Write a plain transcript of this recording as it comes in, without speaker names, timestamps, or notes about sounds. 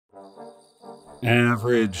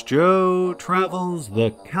Average Joe travels the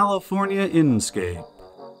California Inscape.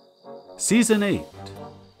 Season 8,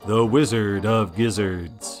 The Wizard of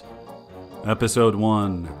Gizzards. Episode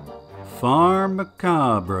 1, Far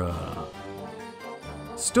Macabre.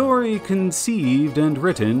 Story conceived and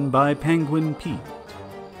written by Penguin Pete.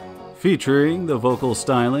 Featuring the vocal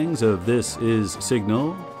stylings of This Is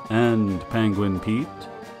Signal and Penguin Pete.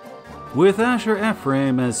 With Asher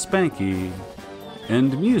Ephraim as Spanky.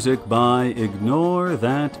 And music by Ignore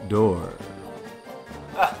That Door.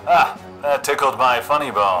 That tickled my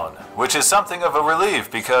funny bone, which is something of a relief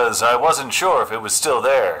because I wasn't sure if it was still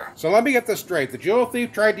there. So let me get this straight. The jewel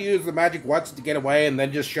thief tried to use the magic Watson to get away and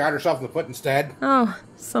then just shot herself in the foot instead? Oh,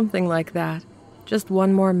 something like that. Just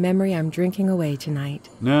one more memory I'm drinking away tonight.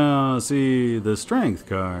 Now, see the strength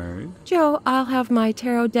card. Joe, I'll have my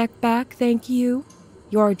tarot deck back, thank you.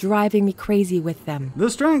 You're driving me crazy with them. The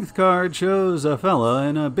strength card shows a fella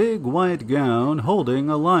in a big white gown holding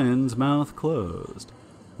a lion's mouth closed.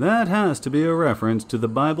 That has to be a reference to the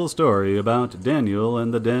Bible story about Daniel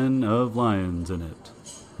and the den of lions in it,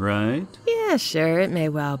 right? Yeah, sure, it may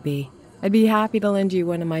well be. I'd be happy to lend you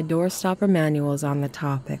one of my doorstopper manuals on the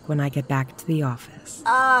topic when I get back to the office.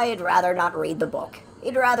 I'd rather not read the book.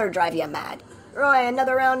 It'd rather drive you mad. Roy,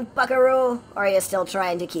 another round, buckaroo? Or are you still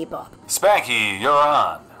trying to keep up? Spanky, you're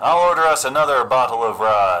on. I'll order us another bottle of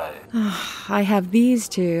rye. I have these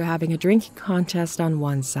two having a drinking contest on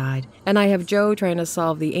one side, and I have Joe trying to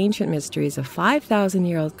solve the ancient mysteries of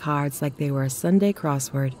 5,000-year-old cards like they were a Sunday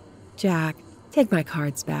crossword. Jack, take my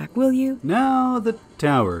cards back, will you? Now the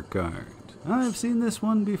Tower card. I've seen this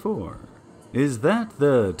one before. Is that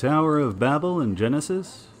the Tower of Babel in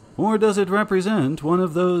Genesis? Or does it represent one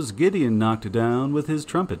of those Gideon knocked down with his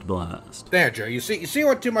trumpet blast? There, Joe, you see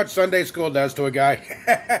what too much Sunday school does to a guy?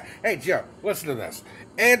 Hey, Joe, listen to this.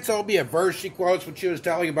 Ann told me a verse she quotes when she was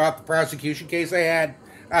telling about the prosecution case I had.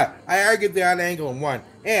 I argued the odd angle and won.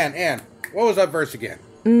 Ann, what was that verse again?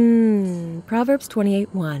 Proverbs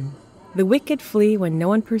 28:1. The wicked flee when no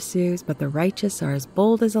one pursues, but the righteous are as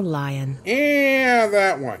bold as a lion. Yeah,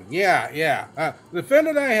 that one. Yeah. The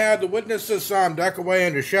defendant I had, the witnesses saw him duck away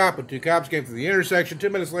into shop when two cops came to the intersection. 2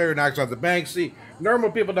 minutes later, he knocks on the bank. See,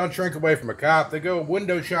 normal people don't shrink away from a cop. They go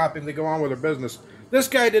window shopping. They go on with their business. This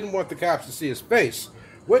guy didn't want the cops to see his face.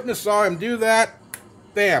 Witness saw him do that.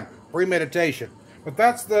 Bam, premeditation. But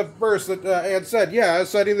that's the verse that Ann said. Yeah,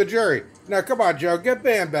 citing the jury. Now, come on, Joe, get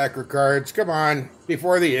Bam back her cards. Come on.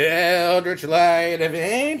 Before the eldritch light of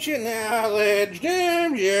ancient knowledge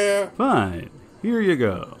dooms you. Fine. Here you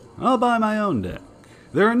go. I'll buy my own deck.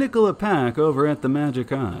 They're a nickel a pack over at the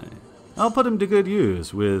Magic Eye. I'll put 'em to good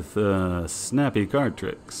use with, snappy card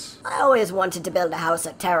tricks. I always wanted to build a house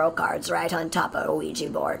of tarot cards right on top of a Ouija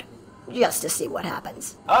board. Just to see what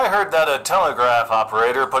happens. I heard that a telegraph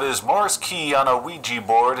operator put his Morse key on a Ouija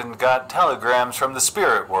board and got telegrams from the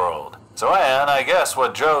spirit world. So, Ann, I guess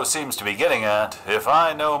what Joe seems to be getting at, if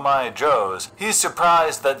I know my Joes, he's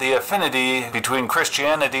surprised that the affinity between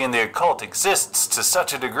Christianity and the occult exists to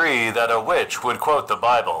such a degree that a witch would quote the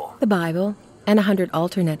Bible. The Bible, and 100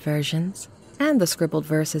 alternate versions, and the scribbled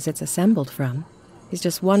verses it's assembled from, is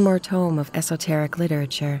just one more tome of esoteric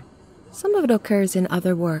literature. Some of it occurs in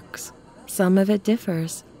other works. Some of it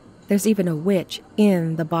differs. There's even a witch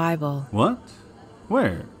in the Bible. What?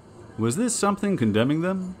 Where? Was this something condemning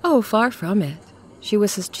them? Oh, far from it. She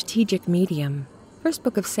was a strategic medium. First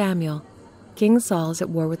book of Samuel. King Saul is at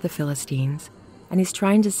war with the Philistines, and he's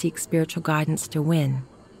trying to seek spiritual guidance to win.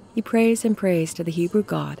 He prays and prays to the Hebrew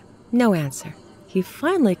God. No answer. He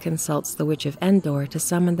finally consults the witch of Endor to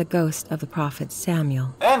summon the ghost of the prophet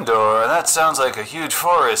Samuel. Endor? That sounds like a huge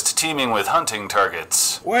forest teeming with hunting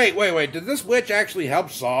targets. Wait. Did this witch actually help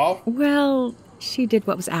Saul? Well, she did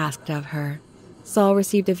what was asked of her. Saul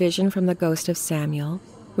received a vision from the ghost of Samuel,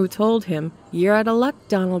 who told him, "You're out of luck,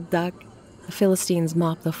 Donald Duck." The Philistines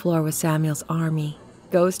mopped the floor with Samuel's army.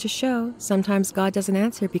 Goes to show, sometimes God doesn't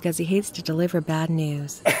answer because he hates to deliver bad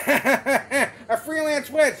news. A freelance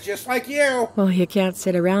witch, just like you. Well, you can't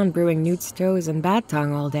sit around brewing newt stows and bad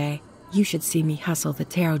tongue all day. You should see me hustle the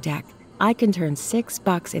tarot deck. I can turn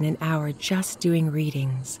 $6 in an hour just doing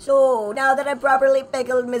readings. So, now that I'm properly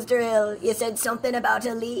pickled, Mr. Hill, you said something about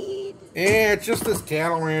a lead? Yeah, it's just this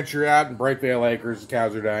cattle rancher out in Brightvale Acres. The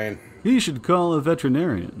cows are dying. He should call a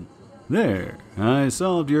veterinarian. There, I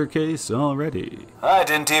solved your case already. I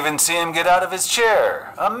didn't even see him get out of his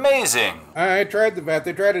chair. Amazing. I tried the vet.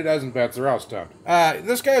 They tried a dozen vets. They're all stumped.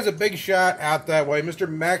 This guy's a big shot out that way. Mr.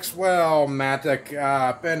 Maxwell Mattock.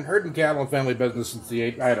 Been herding cattle and family business since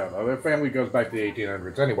I don't know. Their family goes back to the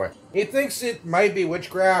 1800s. Anyway, he thinks it might be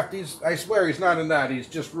witchcraft. I swear he's not in that. He's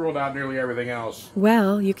just ruled out nearly everything else.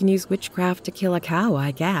 Well, you can use witchcraft to kill a cow,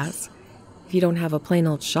 I guess. If you don't have a plain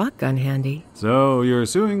old shotgun handy. So you're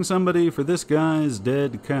suing somebody for this guy's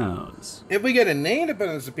dead cows? If we get a name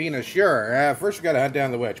dependent subpoena, sure. First we gotta hunt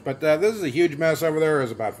down the witch. But this is a huge mess over there.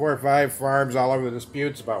 There's about 4 or 5 farms all over the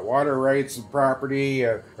disputes about water rights and property.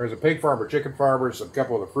 There's a pig farm or chicken farmers, a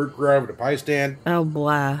couple of the fruit grove, and a pie stand. Oh,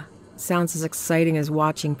 blah. Sounds as exciting as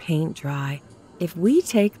watching paint dry. If we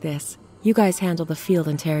take this, you guys handle the field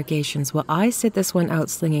interrogations while I sit this one out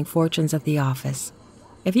slinging fortunes at the office.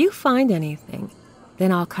 If you find anything,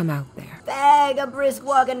 then I'll come out there. Bag a brisk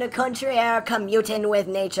walk in the country air commuting with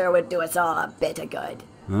nature would do us all a bit of good.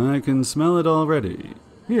 I can smell it already.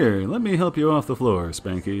 Here, let me help you off the floor,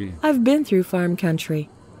 Spanky. I've been through farm country.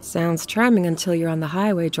 Sounds charming until you're on the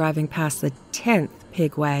highway driving past the 10th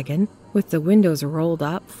pig wagon, with the windows rolled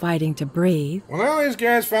up, fighting to breathe. When all these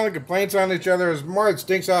guys filing complaints on each other, there's more that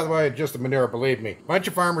stinks out of the way than just the manure, believe me. Bunch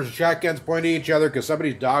of farmers with shotguns pointing at each other because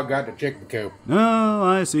somebody's dog got in a chicken coop. Oh,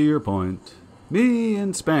 I see your point. Me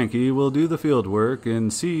and Spanky will do the field work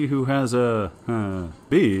and see who has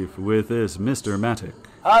beef with this Mr. Mattock.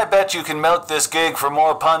 I bet you can milk this gig for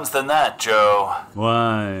more puns than that, Joe.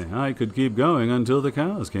 Why, I could keep going until the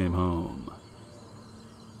cows came home.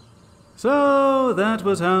 So that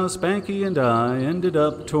was how Spanky and I ended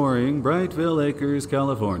up touring Brightville Acres,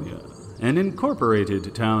 California, an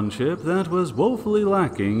incorporated township that was woefully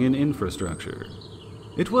lacking in infrastructure.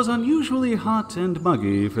 It was unusually hot and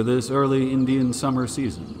muggy for this early Indian summer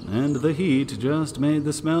season, and the heat just made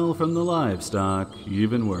the smell from the livestock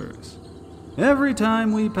even worse. Every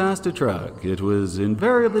time we passed a truck, it was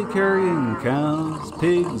invariably carrying cows,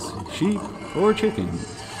 pigs, sheep, or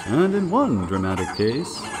chickens, and in one dramatic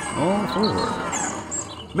case, all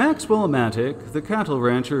 4. Maxwell Mattock, the cattle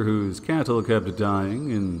rancher whose cattle kept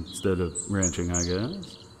dying instead of ranching, I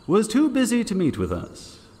guess, was too busy to meet with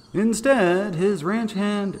us. Instead, his ranch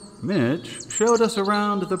hand, Mitch, showed us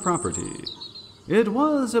around the property. It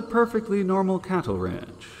was a perfectly normal cattle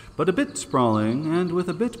ranch, but a bit sprawling and with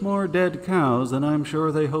a bit more dead cows than I'm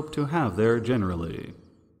sure they hope to have there generally.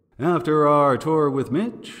 After our tour with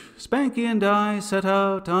Mitch, Spanky and I set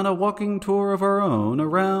out on a walking tour of our own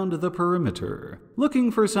around the perimeter,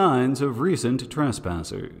 looking for signs of recent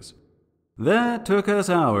trespassers. That took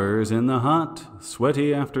us hours in the hot,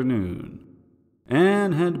 sweaty afternoon.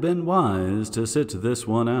 Anne had been wise to sit this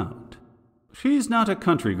one out. She's not a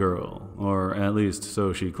country girl, or at least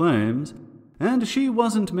so she claims, and she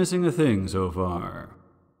wasn't missing a thing so far.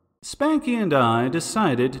 Spanky and I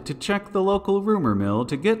decided to check the local rumor mill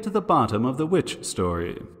to get to the bottom of the witch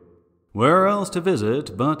story. Where else to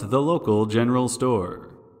visit but the local general store?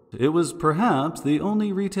 It was perhaps the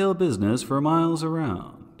only retail business for miles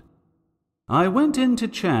around. I went in to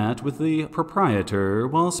chat with the proprietor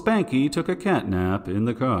while Spanky took a cat nap in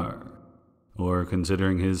the car. Or,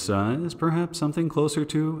 considering his size, perhaps something closer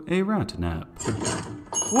to a rat nap.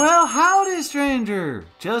 Well, howdy, stranger.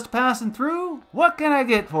 Just passing through? What can I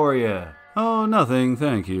get for you? Oh, nothing,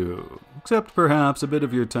 thank you. Except perhaps a bit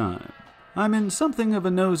of your time. I'm in something of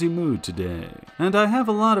a nosy mood today, and I have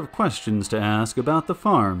a lot of questions to ask about the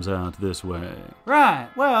farms out this way. Right,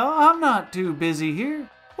 well, I'm not too busy here.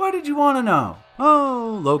 What did you want to know?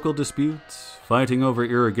 Oh, local disputes, fighting over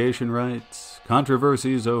irrigation rights,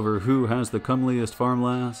 controversies over who has the comeliest farm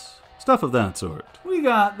lass, stuff of that sort. We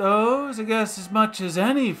got those, I guess, as much as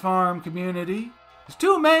any farm community. There's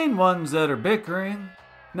 2 main ones that are bickering.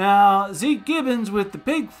 Now, Zeke Gibbons with the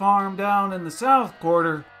pig farm down in the South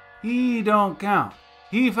Quarter, he don't count.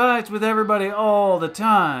 He fights with everybody all the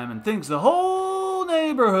time and thinks the whole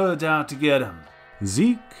neighborhood's out to get him.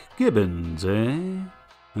 Zeke Gibbons, eh?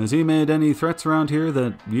 Has he made any threats around here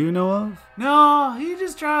that you know of? No, he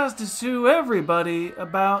just tries to sue everybody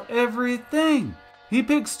about everything. He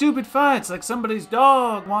picks stupid fights like somebody's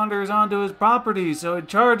dog wanders onto his property, so he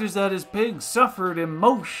charges that his pig suffered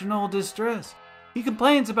emotional distress. He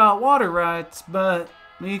complains about water rights, but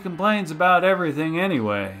he complains about everything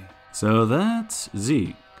anyway. So that's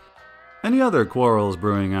Zeke. Any other quarrels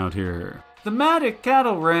brewing out here? The Mattock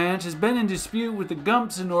Cattle Ranch has been in dispute with the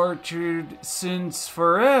Gumpson Orchard since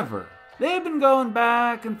forever. They've been going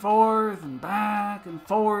back and forth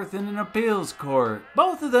in an appeals court.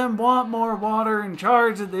 Both of them want more water and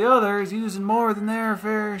charge that the other is using more than their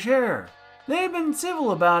fair share. They've been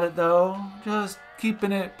civil about it, though, just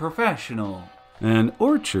keeping it professional. An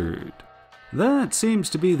orchard? That seems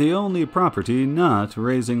to be the only property not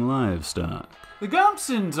raising livestock. The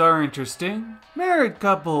Gumpsons are interesting. Married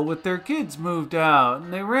couple with their kids moved out,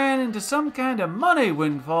 and they ran into some kind of money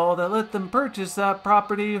windfall that let them purchase that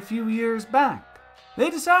property a few years back. They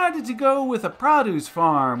decided to go with a produce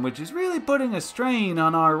farm, which is really putting a strain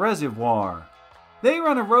on our reservoir. They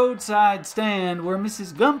run a roadside stand where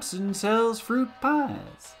Mrs. Gumpson sells fruit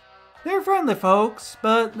pies. They're friendly folks,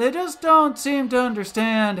 but they just don't seem to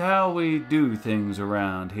understand how we do things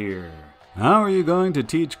around here. How are you going to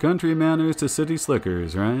teach country manners to city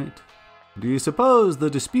slickers, right? Do you suppose the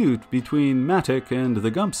dispute between Mattock and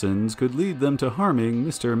the Gumpsons could lead them to harming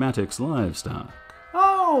Mr. Mattock's livestock?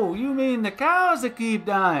 Oh, you mean the cows that keep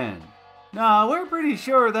dying? No, we're pretty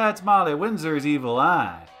sure that's Molly Windsor's evil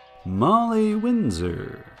eye. Molly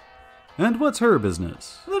Windsor. And what's her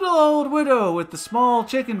business? Little old widow with the small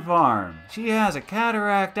chicken farm. She has a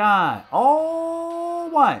cataract eye, all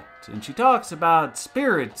white, and she talks about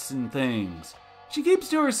spirits and things. She keeps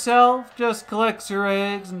to herself, just collects her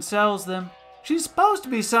eggs and sells them. She's supposed to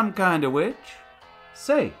be some kind of witch.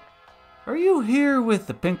 Say, are you here with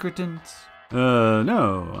the Pinkertons?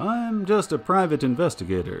 No, I'm just a private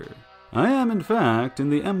investigator. I am, in fact, in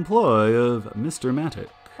the employ of Mr. Mattock.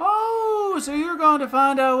 Oh, so you're going to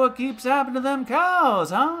find out what keeps happening to them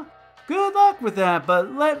cows, huh? Good luck with that,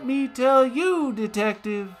 but let me tell you,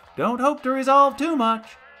 detective, don't hope to resolve too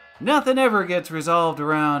much. Nothing ever gets resolved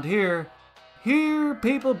around here. Here,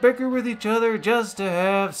 people bicker with each other just to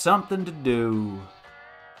have something to do.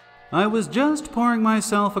 I was just pouring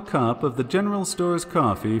myself a cup of the general store's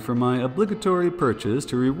coffee for my obligatory purchase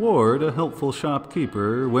to reward a helpful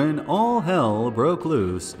shopkeeper when all hell broke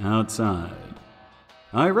loose outside.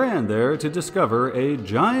 I ran there to discover a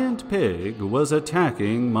giant pig was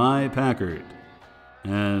attacking my Packard.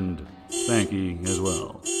 And Spanky as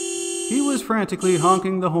well. He was frantically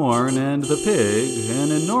honking the horn, and the pig,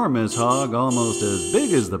 an enormous hog almost as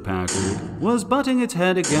big as the Packard, was butting its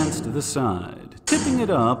head against the side, tipping it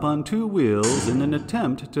up on two wheels in an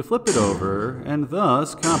attempt to flip it over and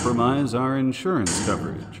thus compromise our insurance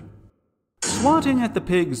coverage. Swatting at the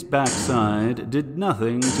pig's backside did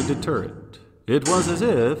nothing to deter it. It was as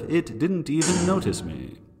if it didn't even notice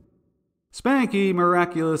me. Spanky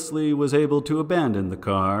miraculously was able to abandon the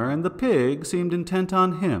car, and the pig seemed intent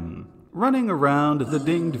on him, running around the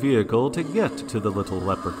dinged vehicle to get to the little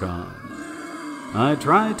leprechaun. I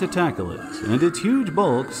tried to tackle it, and its huge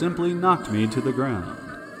bulk simply knocked me to the ground.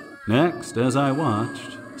 Next, as I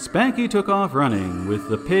watched, Spanky took off running with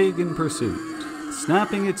the pig in pursuit,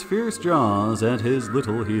 snapping its fierce jaws at his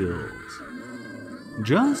little heels.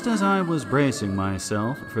 Just as I was bracing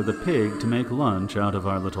myself for the pig to make lunch out of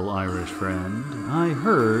our little Irish friend, I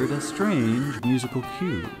heard a strange musical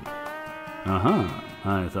cue. Aha,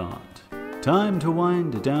 I thought. Time to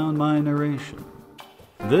wind down my narration.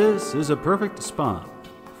 This is a perfect spot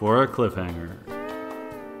for a cliffhanger.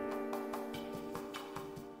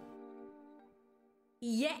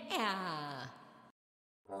 Yeah!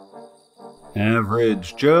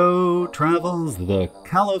 Average Joe travels the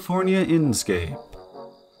California Inscape.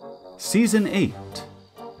 Season 8,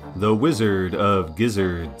 The Wizard of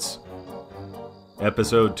Gizzards.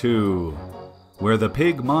 Episode 2, Where the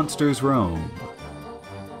Pig Monsters Roam.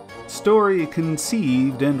 Story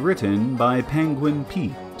conceived and written by Penguin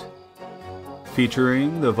Pete.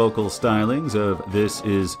 Featuring the vocal stylings of This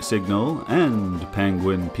Is Signal and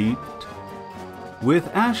Penguin Pete. With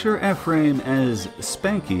Asher Ephraim as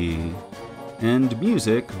Spanky. And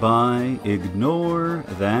music by Ignore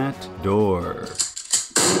That Door.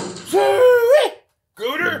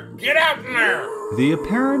 Gooter, get out in there! The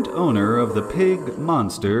apparent owner of the pig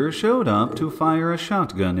monster showed up to fire a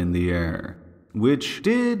shotgun in the air, which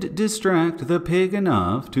did distract the pig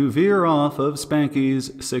enough to veer off of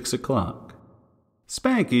Spanky's 6 o'clock.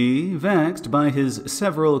 Spanky, vexed by his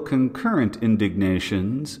several concurrent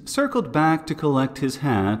indignations, circled back to collect his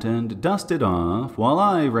hat and dust it off while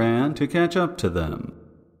I ran to catch up to them.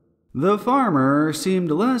 The farmer seemed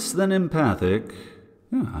less than empathic,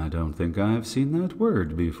 I don't think I've seen that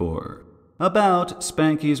word before, about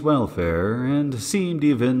Spanky's welfare, and seemed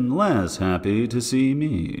even less happy to see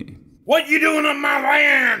me. What you doing on my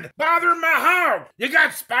land? Bothering my hog? You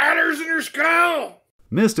got spiders in your skull?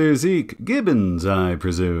 Mr. Zeke Gibbons, I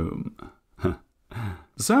presume.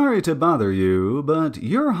 Sorry to bother you, but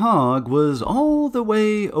your hog was all the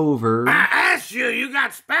way over... I asked you, you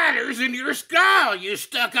got spiders in your skull, you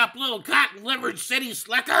stuck-up little cotton-livered city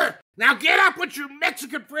slicker. Now get up with your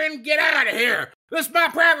Mexican friend and get out of here. This is my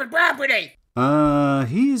private property.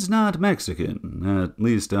 He's not Mexican. At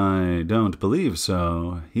least I don't believe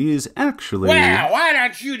so. He's actually... Well, why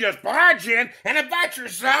don't you just barge in and invite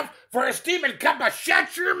yourself for a steaming cup of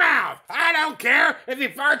shut your mouth? I don't care if he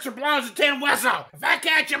farts or blows a tin whistle. If I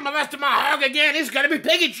catch him molesting my hog again, he's gonna be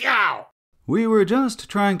piggy chow. We were just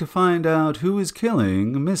trying to find out who is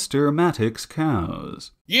killing Mr. Mattick's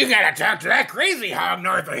cows. You gotta talk to that crazy hog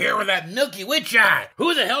north of here with that milky witch eye.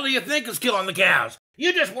 Who the hell do you think is killing the cows?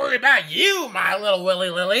 You just worry about you, my little willy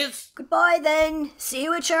lilies. Goodbye then. See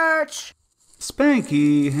you at church.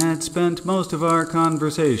 Spanky had spent most of our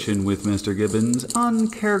conversation with Mr. Gibbons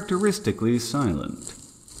uncharacteristically silent.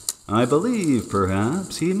 I believe,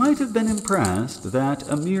 perhaps, he might have been impressed that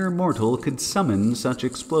a mere mortal could summon such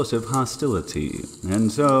explosive hostility, and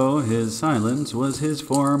so his silence was his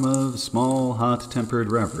form of small, hot-tempered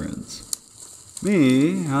reverence.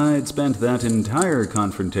 Me, I'd spent that entire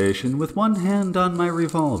confrontation with one hand on my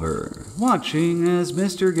revolver, watching as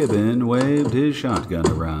Mr. Gibbon waved his shotgun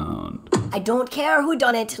around. I don't care who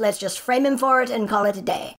done it, let's just frame him for it and call it a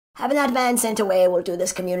day. Having that man sent away will do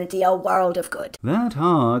this community a world of good. That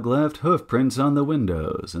hog left hoofprints on the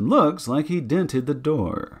windows, and looks like he dented the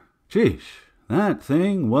door. Sheesh, that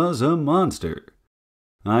thing was a monster.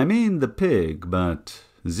 I mean the pig, but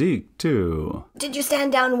Zeke too. Did you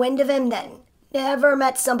stand downwind of him then? Never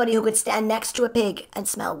met somebody who could stand next to a pig and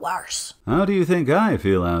smell worse. How do you think I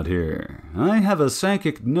feel out here? I have a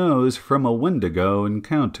psychic nose from a Wendigo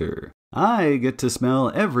encounter. I get to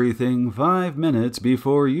smell everything 5 minutes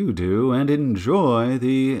before you do and enjoy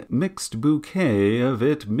the mixed bouquet of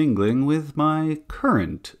it mingling with my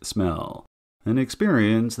current smell. An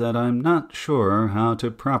experience that I'm not sure how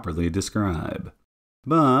to properly describe.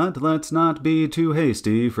 But let's not be too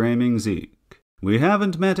hasty framing Zeke. We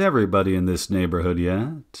haven't met everybody in this neighborhood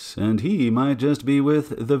yet, and he might just be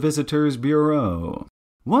with the Visitors Bureau.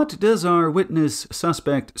 What does our witness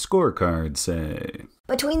suspect scorecard say?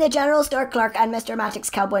 Between the General Store Clerk and Mr. Mattick's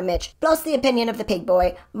Cowboy Mitch, plus the opinion of the pig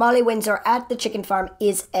boy, Molly Windsor at the chicken farm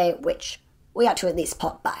is a witch. We ought to at least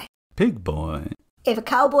pop by. Pig boy? If a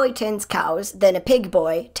cowboy tends cows, then a pig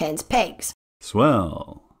boy tends pigs.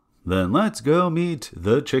 Swell. Then let's go meet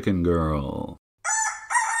the chicken girl.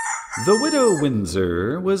 The Widow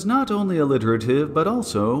Windsor was not only alliterative, but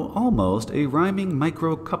also almost a rhyming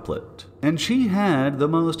micro-couplet, and she had the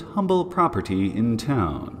most humble property in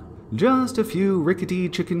town. Just a few rickety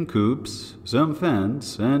chicken coops, some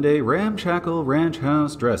fence, and a ramshackle ranch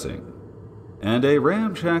house dressing. And a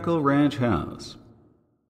ramshackle ranch house.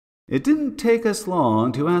 It didn't take us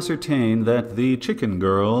long to ascertain that the chicken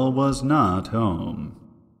girl was not home.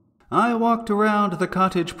 I walked around the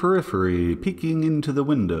cottage periphery, peeking into the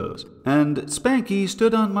windows, and Spanky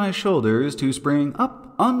stood on my shoulders to spring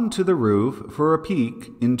up onto the roof for a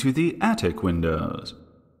peek into the attic windows.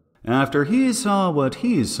 After he saw what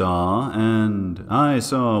he saw, and I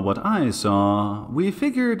saw what I saw, we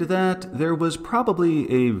figured that there was probably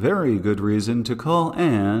a very good reason to call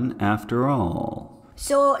Anne after all.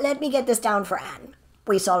 So let me get this down for Anne.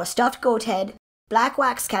 We saw a stuffed goat head, black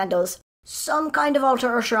wax candles, some kind of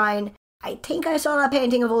altar or shrine. I think I saw a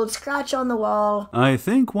painting of Old Scratch on the wall. I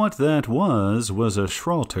think what that was a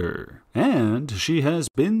Schroeter. And she has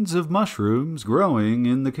bins of mushrooms growing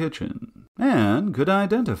in the kitchen. Anne could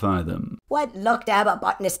identify them. What luck to have a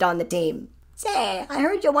botanist on the team. Say, I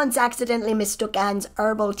heard you once accidentally mistook Anne's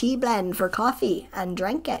herbal tea blend for coffee and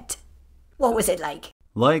drank it. What was it like?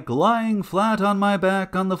 Like lying flat on my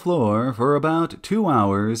back on the floor for about 2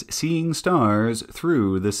 hours, seeing stars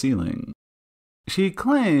through the ceiling. She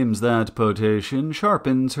claims that potation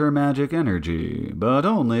sharpens her magic energy, but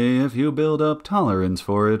only if you build up tolerance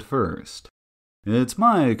for it first. It's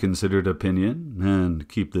my considered opinion, and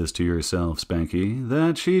keep this to yourself, Spanky,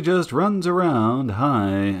 that she just runs around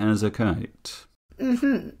high as a kite.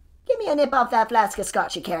 Give me a nip off that flask of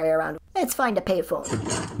scotch you carry around. Let's find a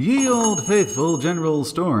payphone. Ye old faithful general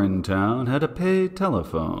store in town had a pay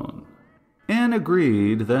telephone. Anne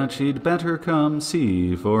agreed that she'd better come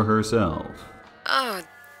see for herself. Oh,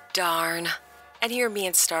 darn. And here me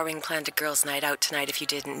and Starwing planned a girls' night out tonight if you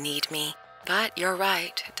didn't need me. But you're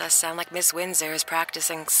right. It does sound like Miss Windsor is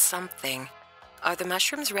practicing something. Are the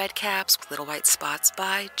mushrooms red caps with little white spots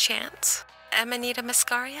by chance? Amanita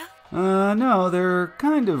muscaria? No, they're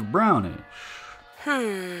kind of brownish.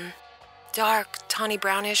 Dark, tawny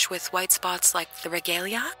brownish with white spots like the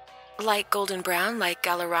regalia? Light golden brown like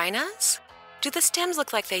gallerinas? Do the stems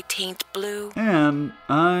look like they taint blue? Anne,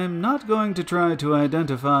 I'm not going to try to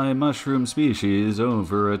identify mushroom species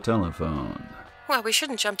over a telephone. Well, we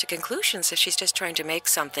shouldn't jump to conclusions if she's just trying to make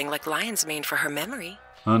something like lion's mane for her memory.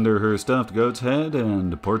 Under her stuffed goat's head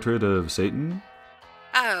and portrait of Satan?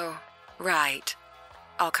 Oh, Right.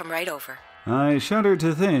 I'll come right over. I shudder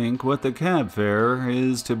to think what the cab fare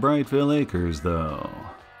is to Brightville Acres, though.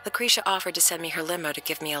 Lucretia offered to send me her limo to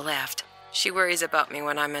give me a lift. She worries about me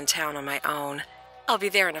when I'm in town on my own. I'll be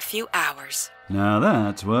there in a few hours. Now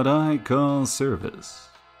that's what I call service.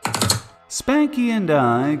 Spanky and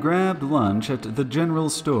I grabbed lunch at the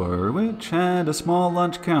general store, which had a small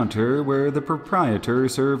lunch counter where the proprietor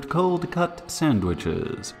served cold-cut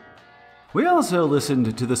sandwiches. We also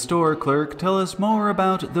listened to the store clerk tell us more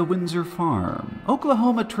about the Windsor farm.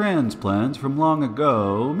 Oklahoma transplants from long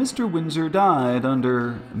ago, Mr. Windsor died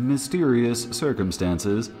under mysterious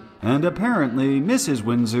circumstances, and apparently Mrs.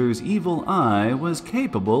 Windsor's evil eye was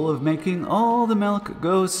capable of making all the milk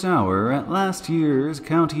go sour at last year's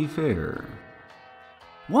county fair.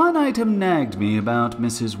 One item nagged me about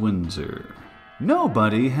Mrs. Windsor.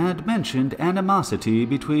 Nobody had mentioned animosity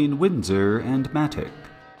between Windsor and Mattock.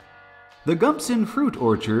 The Gumpson fruit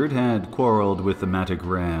orchard had quarreled with the Mattock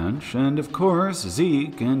ranch, and of course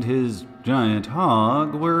Zeke and his giant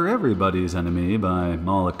hog were everybody's enemy by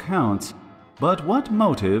all accounts. But what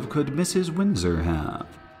motive could Mrs. Windsor have?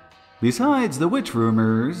 Besides the witch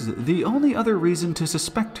rumors, the only other reason to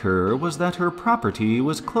suspect her was that her property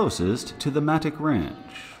was closest to the Mattock ranch,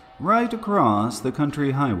 right across the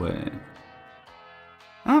country highway.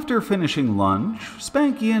 After finishing lunch,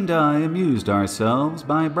 Spanky and I amused ourselves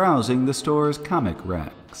by browsing the store's comic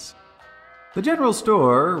racks. The general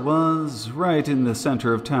store was right in the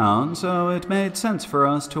center of town, so it made sense for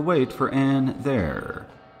us to wait for Anne there.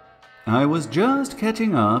 I was just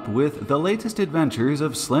catching up with the latest adventures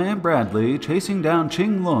of Slam Bradley chasing down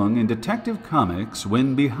Ching Lung in Detective Comics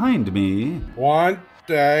when behind me... One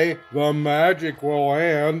day, the magic will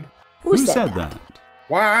end. Who said that?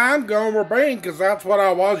 Why, I'm Gomer Bean, 'cause that's what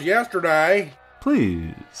I was yesterday.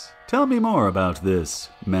 Please, tell me more about this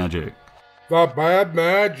magic. The bad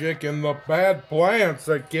magic and the bad plants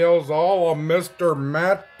that kills all of Mr.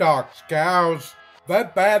 Mattock's cows.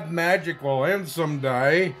 That bad magic will end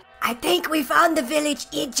someday. I think we found the village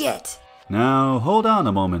idiot. Now, hold on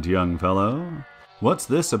a moment, young fellow. What's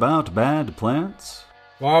this about bad plants?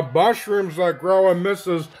 The mushrooms that grow in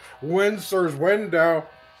Mrs. Windsor's window,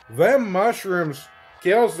 them mushrooms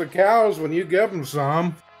kills the cows when you give them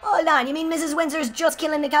some. Hold on, you mean Mrs. Windsor's just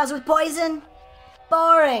killing the cows with poison?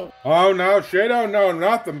 Boring. Oh no, she don't know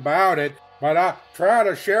nothing about it, but I try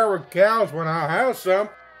to share with cows when I have some.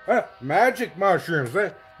 Magic mushrooms,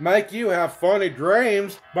 they make you have funny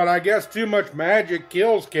dreams, but I guess too much magic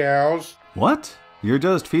kills cows. What? You're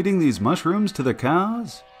just feeding these mushrooms to the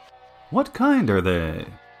cows? What kind are they?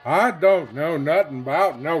 I don't know nothing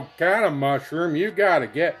about no kind of mushroom. You gotta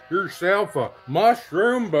get yourself a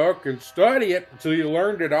mushroom book and study it until you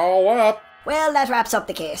learned it all up. Well, that wraps up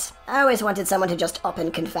the case. I always wanted someone to just up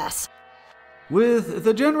and confess. With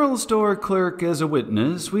the general store clerk as a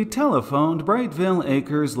witness, we telephoned Brightville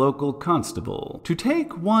Acres local constable to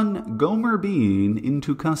take one Gomer Bean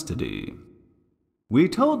into custody. We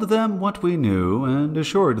told them what we knew and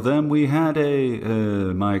assured them we had a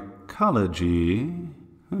mycology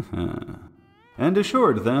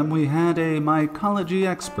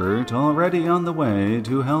expert already on the way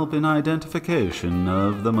to help in identification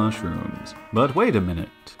of the mushrooms. But wait a minute.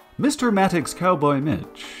 Mr. Mattock's Cowboy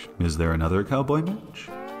Mitch, is there another Cowboy Mitch,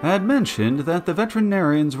 had mentioned that the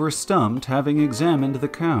veterinarians were stumped having examined the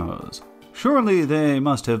cows. Surely they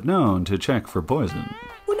must have known to check for poison.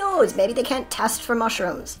 Who knows, maybe they can't test for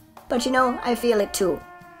mushrooms. But you know, I feel it too.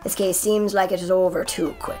 This case seems like it is over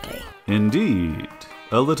too quickly. Indeed.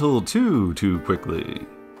 A little too quickly.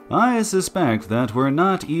 I suspect that we're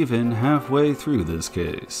not even halfway through this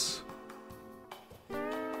case.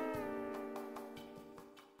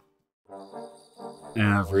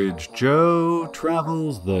 Average Joe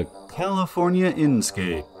travels the California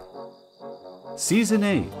Inscape. Season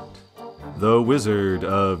 8, The Wizard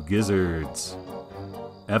of Gizzards.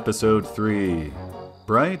 Episode 3,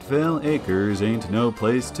 Brightville Acres Ain't No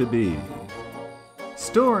Place to Be.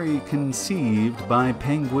 Story conceived by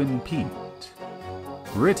Penguin Pete.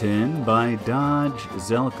 Written by Dodge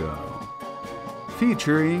Zelko.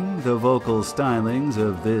 Featuring the vocal stylings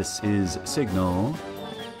of This Is Signal,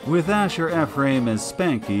 with Asher Ephraim as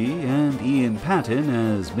Spanky and Ian Patton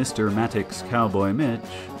as Mr. Mattock's Cowboy Mitch,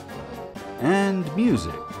 and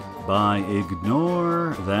music by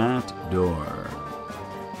Ignore That Door.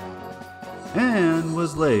 Anne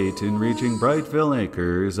was late in reaching Brightville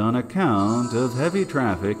Acres on account of heavy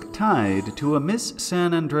traffic tied to a Miss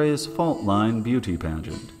San Andreas Fault Line beauty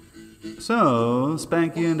pageant. So,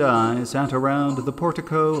 Spanky and I sat around the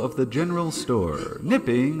portico of the general store,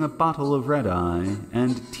 nipping a bottle of red-eye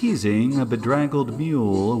and teasing a bedraggled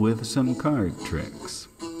mule with some card tricks.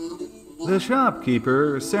 The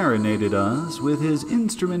shopkeeper serenaded us with his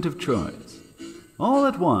instrument of choice. All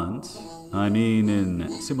at once, I mean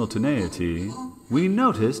in simultaneity, we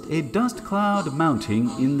noticed a dust cloud mounting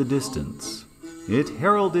in the distance. It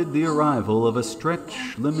heralded the arrival of a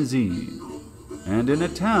stretch limousine. And in a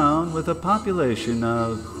town with a population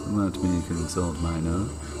of, let me consult my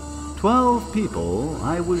notes, 12 people,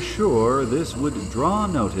 I was sure this would draw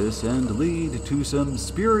notice and lead to some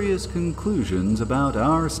spurious conclusions about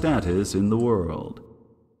our status in the world.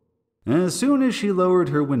 As soon as she lowered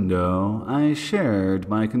her window, I shared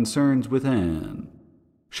my concerns with Anne.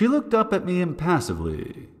 She looked up at me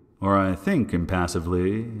impassively, or I think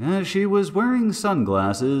impassively, as she was wearing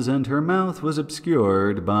sunglasses and her mouth was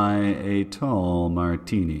obscured by a tall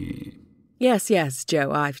martini. Yes,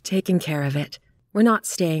 Joe, I've taken care of it. We're not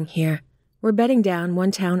staying here. We're bedding down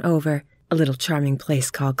one town over, a little charming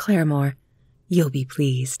place called Claremore. You'll be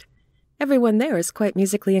pleased. Everyone there is quite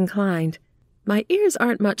musically inclined. My ears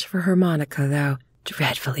aren't much for harmonica, though.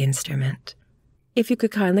 Dreadful instrument. If you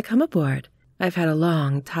could kindly come aboard. I've had a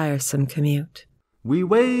long, tiresome commute. We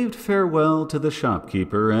waved farewell to the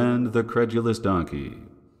shopkeeper and the credulous donkey.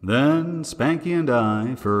 Then Spanky and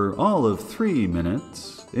I, for all of 3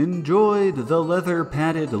 minutes, enjoyed the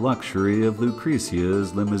leather-padded luxury of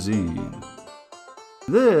Lucretia's limousine.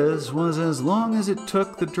 This was as long as it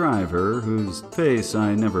took the driver, whose face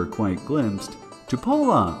I never quite glimpsed, to pull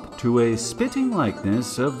up to a spitting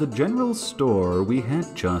likeness of the general store we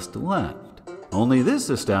had just left. Only this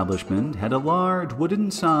establishment had a large wooden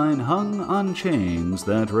sign hung on chains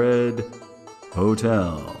that read,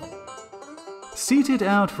 Hotel. Seated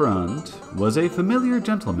out front was a familiar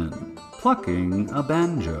gentleman, plucking a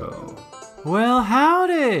banjo. Well,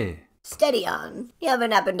 howdy! Steady on. You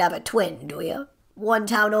haven't happened to have a twin, do you? One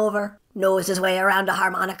town over, knows his way around a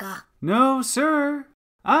harmonica. No, sir.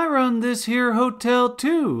 I run this here hotel,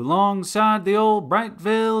 too, 'longside the old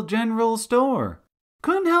Brightvale General Store.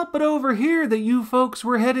 Couldn't help but overhear that you folks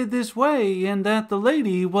were headed this way and that the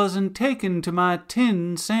lady wasn't taken to my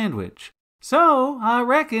tin sandwich. So I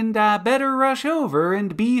reckoned I better rush over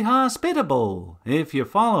and be hospitable, if you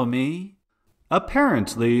follow me.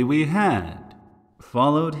 Apparently we had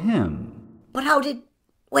followed him. But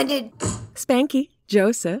when did... Spanky,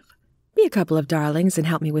 Joseph, be a couple of darlings and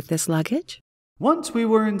help me with this luggage. Once we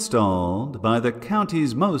were installed by the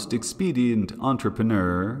county's most expedient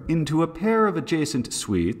entrepreneur into a pair of adjacent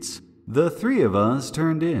suites, the 3 of us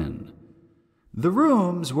turned in. The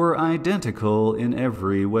rooms were identical in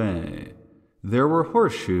every way. There were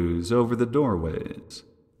horseshoes over the doorways,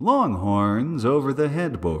 longhorns over the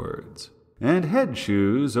headboards, and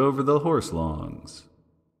headshoes over the horse-longs.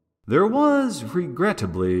 There was,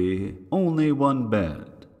 regrettably, only one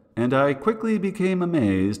bed, and I quickly became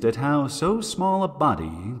amazed at how so small a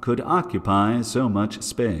body could occupy so much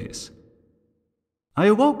space. I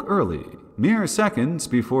awoke early, mere seconds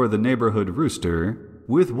before the neighborhood rooster,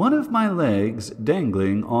 with one of my legs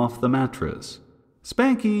dangling off the mattress.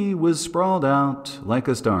 Spanky was sprawled out like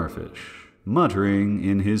a starfish, muttering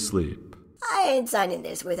in his sleep. I ain't signing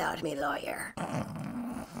this without me lawyer.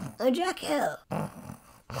 Jack Hill.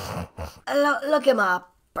 Look him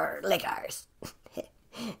up, or lick ours.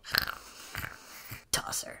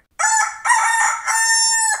 Tosser.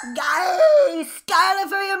 Guys, Scarlet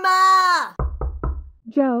for your ma!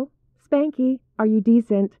 Joe, Spanky, are you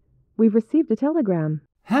decent? We've received a telegram.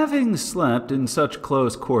 Having slept in such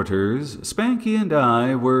close quarters, Spanky and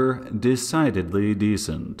I were decidedly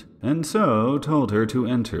decent, and so told her to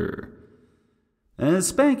enter.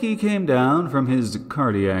 As Spanky came down from his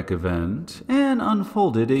cardiac event, Anne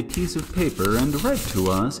unfolded a piece of paper and read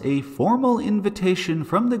to us a formal invitation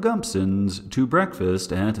from the Gumpsons to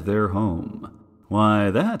breakfast at their home.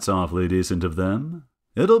 Why, that's awfully decent of them.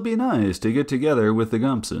 It'll be nice to get together with the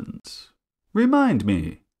Gumpsons. Remind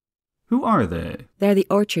me, who are they? They're the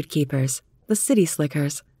orchard keepers, the city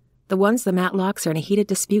slickers, the ones the Matlocks are in a heated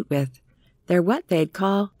dispute with. They're what they'd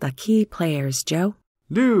call the key players, Joe.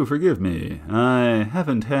 Do forgive me, I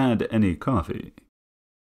haven't had any coffee.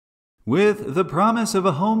 With the promise of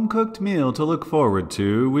a home-cooked meal to look forward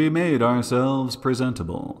to, we made ourselves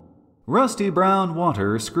presentable. Rusty brown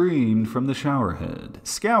water screamed from the showerhead,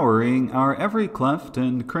 scouring our every cleft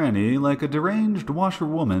and cranny like a deranged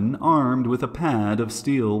washerwoman armed with a pad of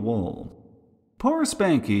steel wool. Poor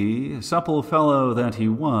Spanky, supple fellow that he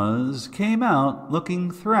was, came out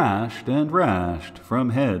looking thrashed and rashed from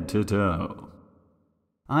head to toe.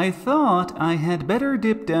 I thought I had better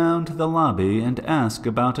dip down to the lobby and ask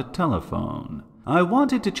about a telephone. I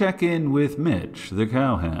wanted to check in with Mitch, the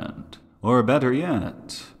cowhand, or better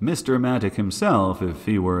yet, Mr. Maddock himself if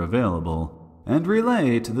he were available, and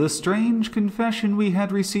relate the strange confession we had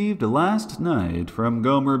received last night from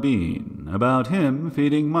Gomer Bean about him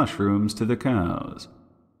feeding mushrooms to the cows.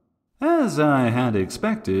 As I had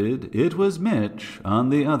expected, it was Mitch on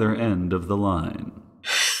the other end of the line.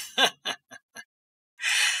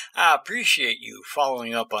 I appreciate you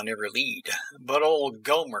following up on every lead, but old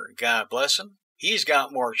Gomer, God bless him, he's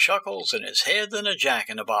got more chuckles in his head than a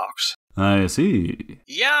jack-in-the-box. I see.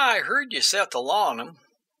 Yeah, I heard you set the law on him.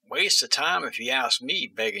 Waste of time if you ask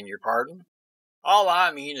me, begging your pardon. All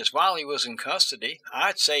I mean is while he was in custody,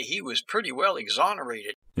 I'd say he was pretty well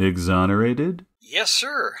exonerated. Exonerated? Yes,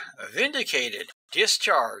 sir. Vindicated.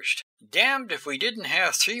 Discharged. Damned if we didn't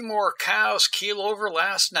have 3 more cows keel over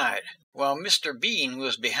last night, while Mr. Bean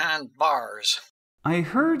was behind bars. I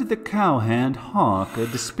heard the cowhand hawk a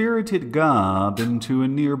dispirited gob into a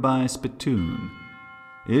nearby spittoon.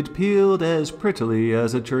 It pealed as prettily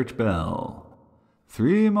as a church bell.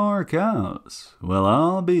 3 more cows. Well,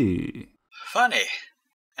 I'll be. Funny.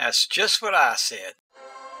 That's just what I said.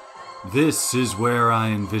 This is where I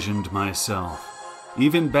envisioned myself,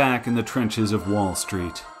 even back in the trenches of Wall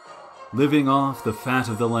Street, living off the fat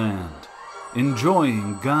of the land,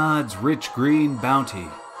 enjoying God's rich green bounty.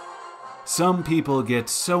 Some people get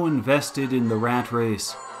so invested in the rat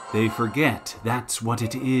race, they forget that's what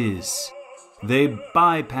it is. They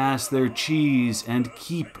bypass their cheese and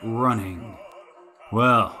keep running.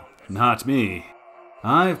 Well, not me.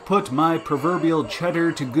 I've put my proverbial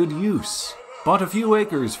cheddar to good use. Bought a few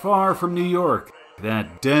acres far from New York,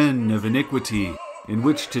 that den of iniquity in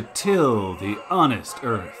which to till the honest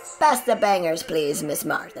earth. Pass the bangers, please, Miss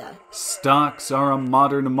Martha. Stocks are a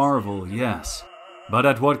modern marvel, yes. But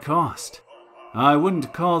at what cost? I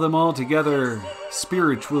wouldn't call them altogether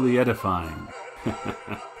spiritually edifying.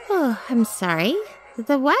 Oh, I'm sorry.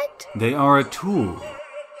 The what? They are a tool.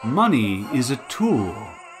 Money is a tool.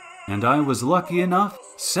 And I was lucky enough,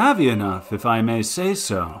 savvy enough, if I may say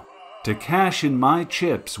so, to cash in my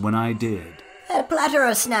chips when I did. A platter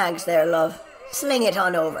of snags there, love. Sling it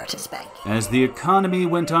on over to Spank. As the economy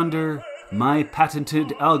went under, my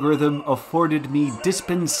patented algorithm afforded me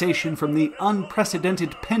dispensation from the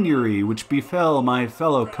unprecedented penury which befell my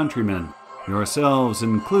fellow countrymen, yourselves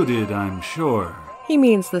included, I'm sure. He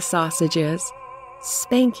means the sausages.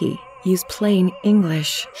 Spanky, use plain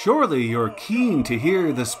English. Surely you're keen to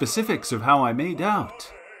hear the specifics of how I made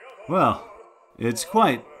out. Well, it's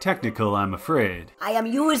quite technical, I'm afraid. I am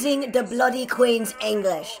using the bloody Queen's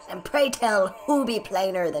English, and pray tell who be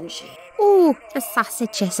plainer than she. Ooh, the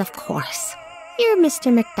sausages, of course. Here,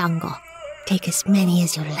 Mr. McDongle. Take as many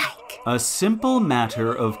as you like. A simple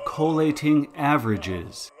matter of collating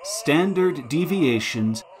averages, standard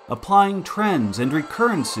deviations, applying trends and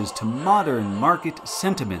recurrences to modern market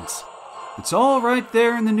sentiments. It's all right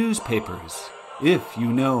there in the newspapers, if you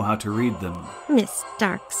know how to read them. Miss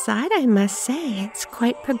Darkside, I must say, it's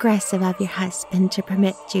quite progressive of your husband to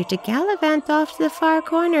permit you to gallivant off to the far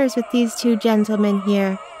corners with these 2 gentlemen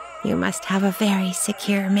here. You must have a very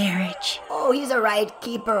secure marriage. Oh, he's a right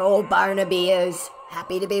keeper, old Barnaby is.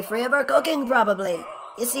 Happy to be free of her cooking, probably.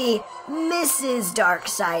 You see, Mrs.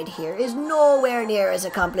 Darkside here is nowhere near as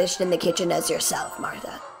accomplished in the kitchen as yourself,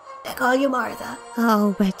 Martha. I call you Martha.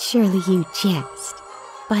 Oh, but surely you jest.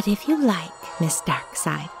 But if you like, Miss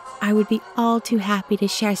Darkside, I would be all too happy to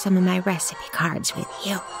share some of my recipe cards with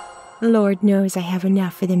you. Lord knows I have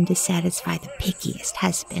enough for them to satisfy the pickiest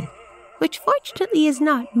husband, which fortunately is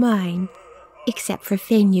not mine, except for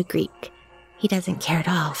fenugreek. He doesn't care at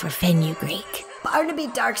all for fenugreek. Barnaby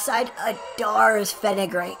Darkside adores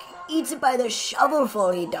fenugreek. Eats it by the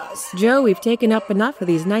shovelful, he does. Joe, we've taken up enough of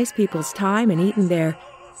these nice people's time and eaten their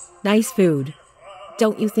nice food.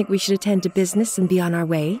 Don't you think we should attend to business and be on our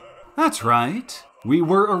way? That's right. We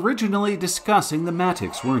were originally discussing the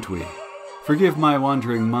Matics, weren't we? Forgive my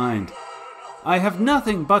wandering mind. I have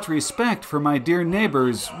nothing but respect for my dear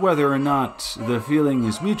neighbors, whether or not the feeling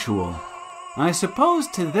is mutual. I suppose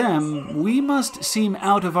to them we must seem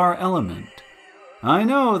out of our element. I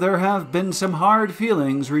know there have been some hard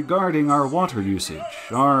feelings regarding our water usage,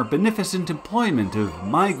 our beneficent employment of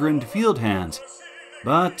migrant field hands,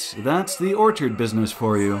 but that's the orchard business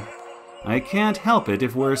for you. I can't help it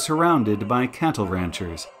if we're surrounded by cattle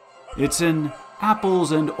ranchers. It's an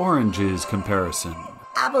apples and oranges comparison.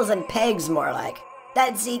 Apples and pegs, more like.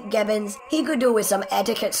 That Zeke Gibbons, he could do with some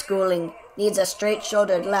etiquette schooling. Needs a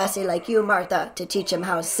straight-shouldered lassie like you, Martha, to teach him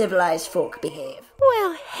how civilized folk behave.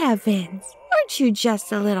 Well, heavens, aren't you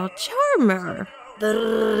just a little charmer?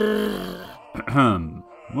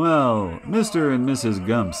 Well, Mr. and Mrs.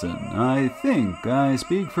 Gumpson, I think I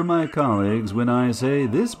speak for my colleagues when I say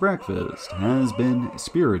this breakfast has been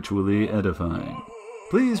spiritually edifying.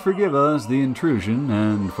 Please forgive us the intrusion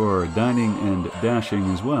and for dining and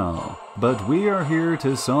dashing as well, but we are here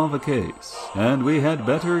to solve a case, and we had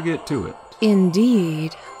better get to it.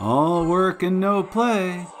 Indeed. All work and no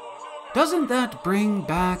play. Doesn't that bring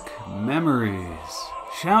back memories?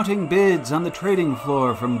 Shouting bids on the trading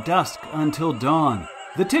floor from dusk until dawn.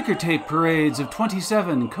 The ticker tape parades of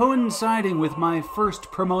 27 coinciding with my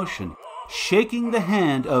first promotion. Shaking the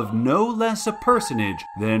hand of no less a personage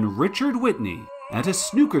than Richard Whitney at a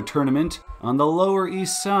snooker tournament on the Lower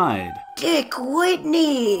East Side. Dick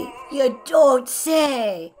Whitney! You don't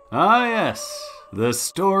say! Ah, yes. The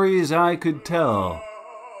stories I could tell.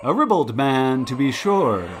 A ribald man, to be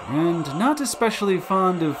sure, and not especially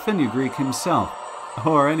fond of fenugreek himself,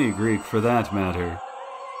 or any Greek for that matter.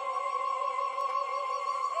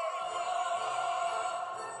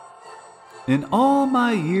 In all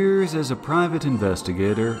my years as a private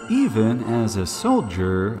investigator, even as a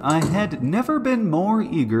soldier, I had never been more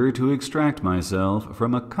eager to extract myself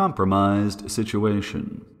from a compromised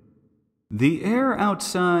situation. The air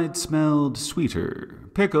outside smelled sweeter,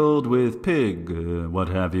 pickled with pig, what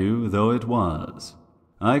have you, though it was.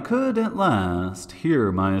 I could at last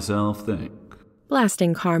hear myself think.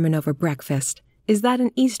 Blasting Carmen over breakfast. Is that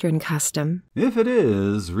an Eastern custom? If it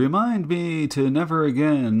is, remind me to never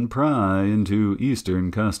again pry into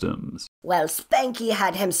Eastern customs. Well, Spanky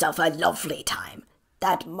had himself a lovely time.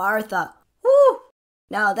 That Martha, whoo!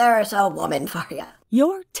 Now there's a woman for you.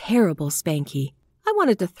 You're terrible, Spanky. I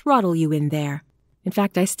wanted to throttle you in there. In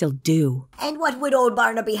fact, I still do. And what would old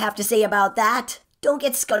Barnaby have to say about that? Don't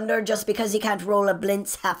get scundered just because he can't roll a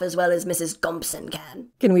blintz half as well as Mrs. Gumpson can.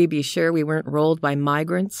 Can we be sure we weren't rolled by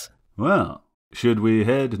migrants? Well, should we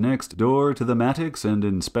head next door to the Mattocks and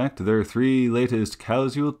inspect their three latest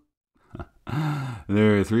casualties?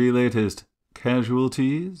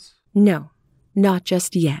 No, not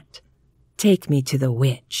just yet. Take me to the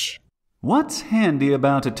witch. What's handy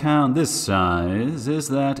about a town this size is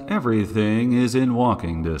that everything is in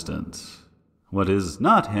walking distance. What is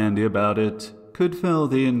not handy about it could fill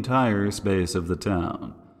the entire space of the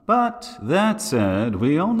town. But, that said,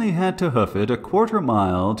 we only had to hoof it a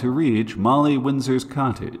quarter-mile to reach Molly Windsor's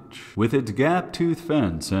cottage, with its gap-toothed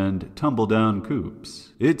fence and tumble-down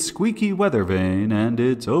coops, its squeaky weather vane, and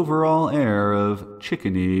its overall air of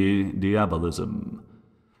chickeny diabolism.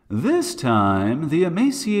 This time, the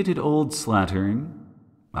emaciated old slattern,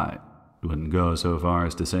 I wouldn't go so far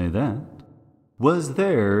as to say that, was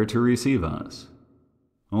there to receive us.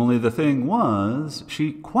 Only the thing was,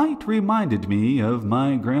 she quite reminded me of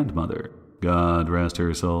my grandmother, God rest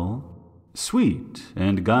her soul. Sweet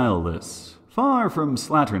and guileless, far from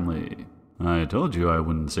slatternly. I told you I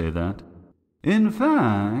wouldn't say that. In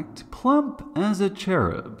fact, plump as a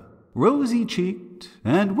cherub, rosy-cheeked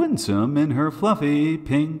and winsome in her fluffy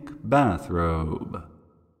pink bathrobe.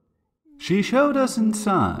 She showed us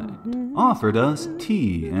inside, offered us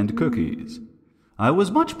tea and cookies. I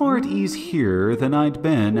was much more at ease here than I'd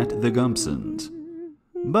been at the Gumpsons.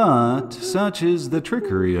 But such is the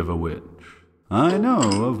trickery of a witch. I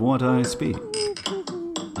know of what I speak.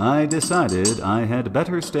 I decided I had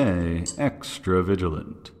better stay extra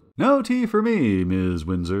vigilant. No tea for me, Ms.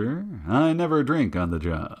 Windsor. I never drink on the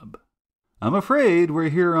job. I'm afraid we're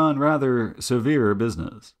here on rather severe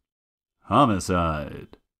business.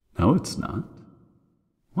 Homicide. No, it's not.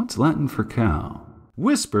 What's Latin for cow?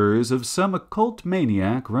 Whispers of some occult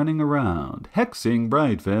maniac running around, hexing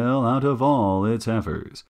Brightvale out of all its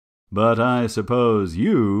heifers. But I suppose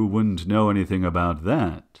you wouldn't know anything about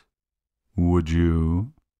that. Would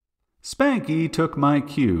you? Spanky took my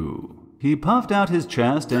cue. He puffed out his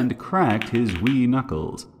chest and cracked his wee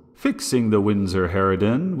knuckles, fixing the Windsor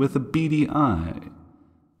harridan with a beady eye.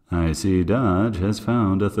 I see Dodge has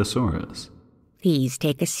found a thesaurus. Please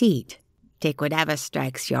take a seat. Take whatever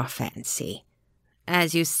strikes your fancy.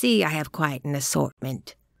 As you see, I have quite an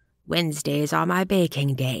assortment. Wednesdays are my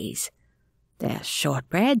baking days. There's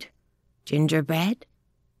shortbread, gingerbread,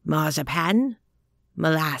 marzipan,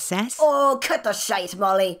 molasses. Oh, cut the shite,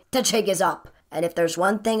 Molly. The jig is up. And if there's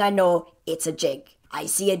one thing I know, it's a jig. I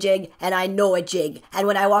see a jig, and I know a jig. And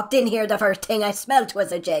when I walked in here, the first thing I smelt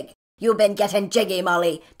was a jig. You've been getting jiggy,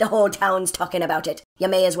 Molly. The whole town's talking about it. You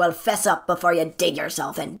may as well fess up before you dig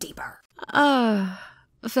yourself in deeper.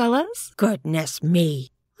 Fellas? Goodness me.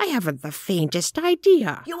 I haven't the faintest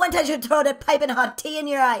idea. You want I should throw that piping hot tea in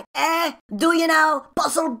your eye? Eh? Do you now,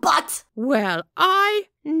 bustle butt? Well, I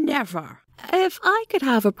never. If I could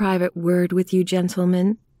have a private word with you,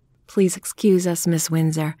 gentlemen. Please excuse us, Miss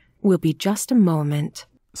Windsor. We'll be just a moment.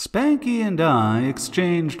 Spanky and I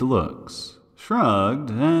exchanged looks. shrugged,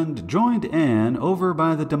 and joined Anne over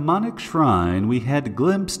by the demonic shrine we had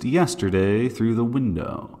glimpsed yesterday through the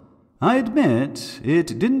window. I admit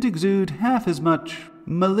it didn't exude half as much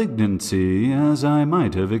malignancy as I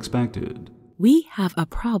might have expected. We have a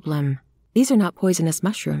problem. These are not poisonous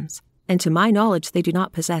mushrooms, and to my knowledge they do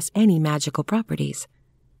not possess any magical properties.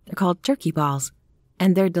 They're called turkey balls,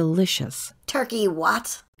 and they're delicious. Turkey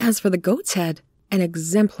what? As for the goat's head, an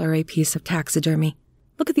exemplary piece of taxidermy.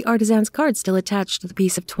 Look at the artisan's card still attached to the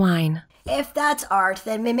piece of twine. If that's art,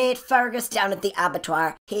 then me mate Fergus down at the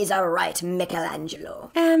abattoir, he's a right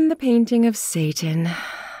Michelangelo. And the painting of Satan.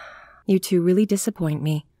 You two really disappoint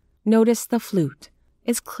me. Notice the flute.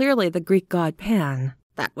 It's clearly the Greek god Pan.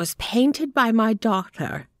 That was painted by my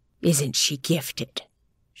daughter. Isn't she gifted?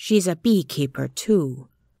 She's a beekeeper, too.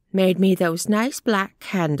 Made me those nice black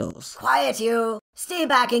candles. Quiet, you. Stay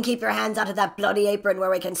back and keep your hands out of that bloody apron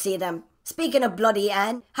where we can see them. Speaking of bloody,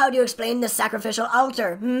 Anne, how do you explain the sacrificial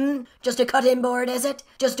altar, Just a cut-in board, is it?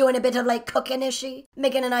 Just doing a bit of, cooking, is she?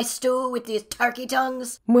 Making a nice stew with these turkey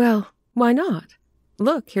tongues? Well, why not?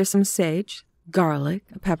 Look, here's some sage, garlic,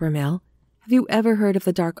 a peppermill. Have you ever heard of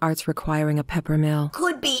the dark arts requiring a peppermill?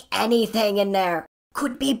 Could be anything in there.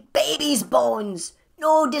 Could be baby's bones.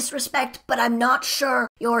 No disrespect, but I'm not sure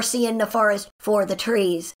you're seeing the forest for the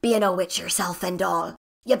trees, being a witch yourself and all.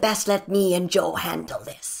 You best let me and Joe handle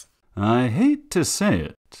this. I hate to say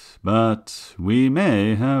it, but we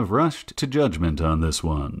may have rushed to judgment on this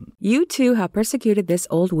one. You two have persecuted this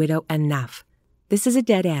old widow enough. This is a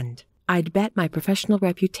dead end. I'd bet my professional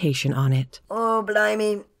reputation on it. Oh,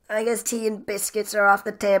 blimey. I guess tea and biscuits are off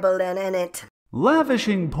the table then, innit?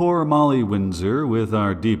 Lavishing poor Molly Windsor with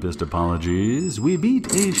our deepest apologies, we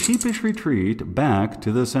beat a sheepish retreat back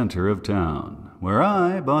to the center of town, where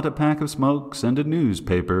I bought a pack of smokes and a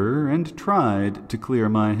newspaper and tried to clear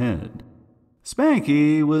my head.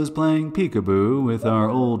 Spanky was playing peekaboo with our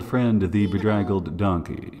old friend the bedraggled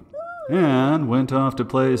donkey. Anne went off to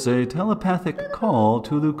place a telepathic call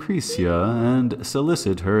to Lucretia and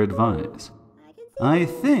solicit her advice. I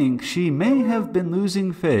think she may have been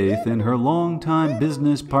losing faith in her longtime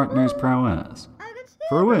business partner's prowess,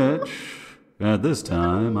 for which, at this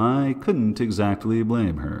time, I couldn't exactly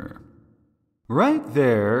blame her. Right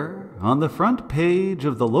there, on the front page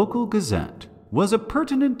of the local Gazette, was a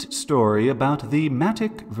pertinent story about the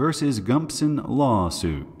Mattick versus Gumpson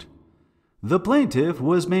lawsuit. The plaintiff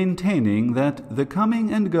was maintaining that the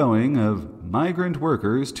coming and going of migrant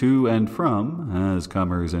workers to and from, as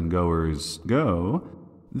comers and goers go,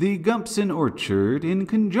 the Gumpson orchard in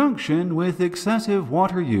conjunction with excessive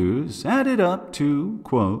water use added up to,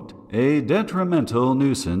 quote, a detrimental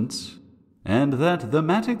nuisance, and that the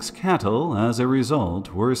Mattick's cattle, as a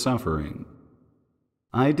result, were suffering.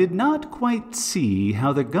 I did not quite see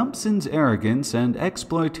how the Gumpsons' arrogance and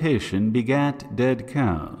exploitation begat dead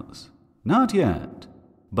cows. Not yet,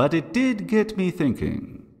 but it did get me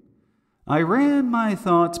thinking. I ran my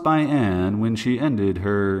thoughts by Anne when she ended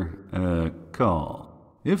her,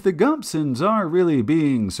 call. If the Gumpsons are really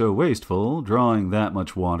being so wasteful, drawing that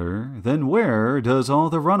much water, then where does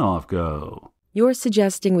all the runoff go? You're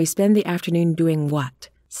suggesting we spend the afternoon doing what?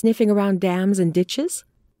 Sniffing around dams and ditches?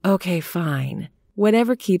 Okay, fine.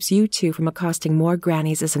 Whatever keeps you two from accosting more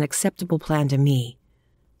grannies is an acceptable plan to me.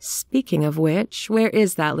 Speaking of which, where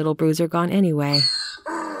is that little bruiser gone anyway?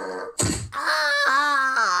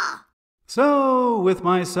 So, with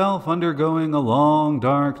myself undergoing a long,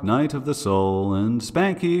 dark night of the soul, and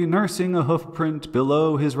Spanky nursing a hoofprint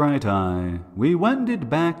below his right eye, we wended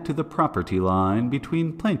back to the property line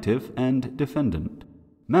between plaintiff and defendant,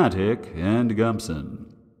 Mattick and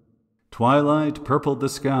Gumpson. Twilight purpled the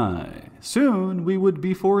sky. Soon we would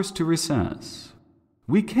be forced to recess.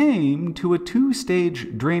 We came to a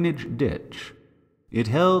 2-stage drainage ditch. It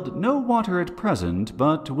held no water at present,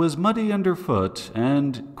 but was muddy underfoot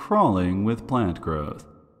and crawling with plant growth.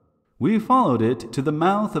 We followed it to the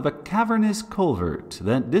mouth of a cavernous culvert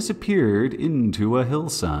that disappeared into a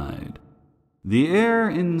hillside. The air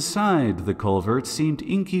inside the culvert seemed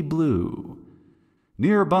inky blue.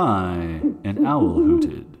 Nearby, an owl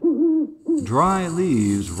hooted. Dry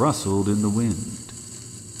leaves rustled in the wind.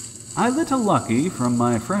 I lit a Lucky from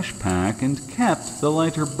my fresh pack and kept the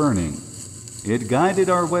lighter burning. It guided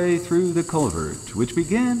our way through the culvert, which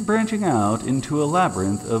began branching out into a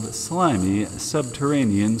labyrinth of slimy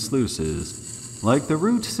subterranean sluices, like the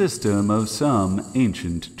root system of some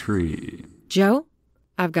ancient tree. Joe,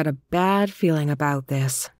 I've got a bad feeling about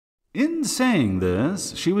this. In saying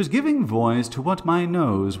this, she was giving voice to what my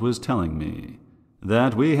nose was telling me.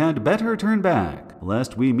 That we had better turn back,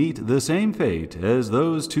 lest we meet the same fate as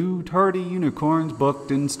those 2 tardy unicorns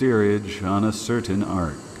booked in steerage on a certain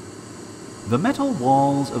ark. The metal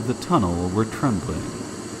walls of the tunnel were trembling.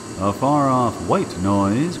 A far-off white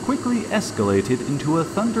noise quickly escalated into a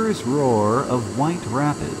thunderous roar of white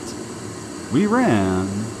rapids. We ran,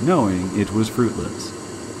 knowing it was fruitless.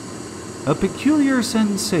 A peculiar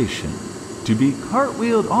sensation, to be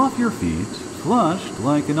cartwheeled off your feet, flushed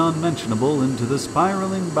like an unmentionable into the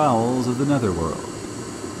spiraling bowels of the netherworld.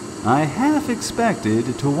 I half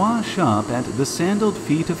expected to wash up at the sandaled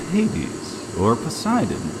feet of Hades, or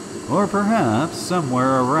Poseidon, or perhaps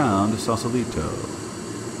somewhere around Sausalito.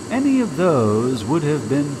 Any of those would have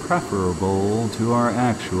been preferable to our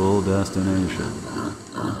actual destination.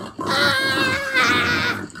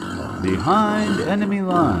 Behind enemy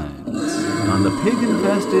lines, on the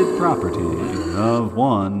pig-infested property of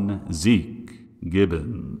one Zeke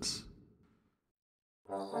Gibbons.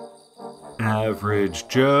 Average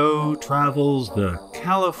Joe travels the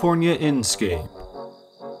California Inscape.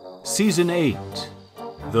 Season 8,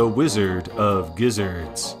 The Wizard of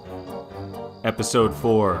Gizzards. Episode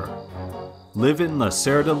 4, Live in La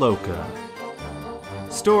Cerda Loca.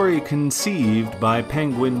 Story conceived by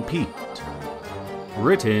Penguin Pete.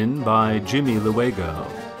 Written by Jimmy Luego.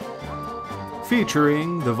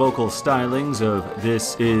 Featuring the vocal stylings of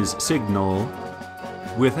This Is Signal,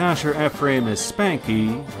 with Asher Ephraim as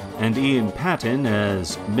Spanky and Ian Patton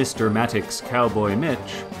as Mr. Mattick's Cowboy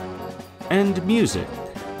Mitch, and music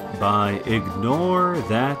by Ignore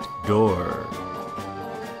That Door.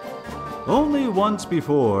 Only once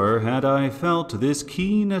before had I felt this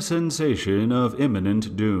keen a sensation of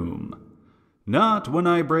imminent doom. Not when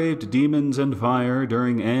I braved demons and fire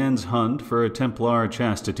during Anne's hunt for a Templar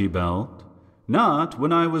chastity belt. Not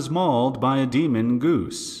when I was mauled by a demon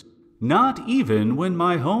goose. Not even when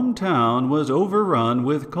my hometown was overrun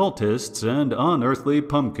with cultists and unearthly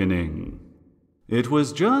pumpkining. It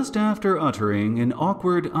was just after uttering an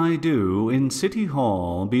awkward I do in City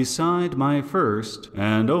Hall beside my first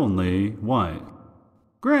and only wife.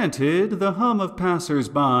 Granted, the hum of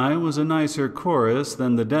passers-by was a nicer chorus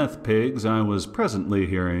than the death pigs I was presently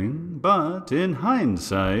hearing, but in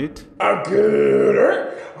hindsight... A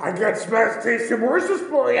gooder! I got smashed tasty morsels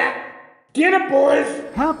for ya! Get it,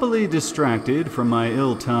 boys! Happily distracted from my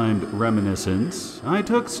ill-timed reminiscence, I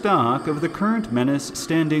took stock of the current menace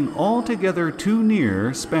standing altogether too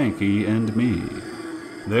near Spanky and me.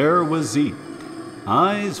 There was Zeke,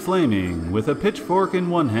 eyes flaming, with a pitchfork in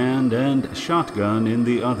one hand and shotgun in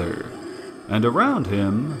the other, and around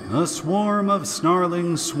him a swarm of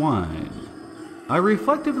snarling swine. I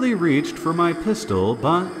reflectively reached for my pistol,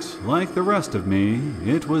 but, like the rest of me,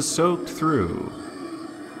 it was soaked through.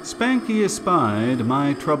 Spanky espied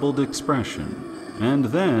my troubled expression, and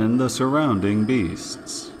then the surrounding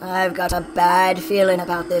beasts. I've got a bad feeling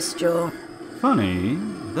about this, Joe. Funny,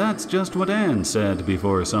 that's just what Anne said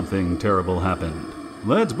before something terrible happened.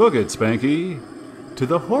 Let's book it, Spanky. To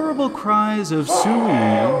the horrible cries of Sui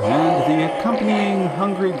and the accompanying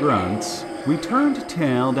hungry grunts, we turned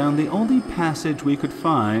tail down the only passage we could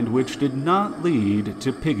find which did not lead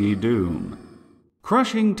to piggy doom.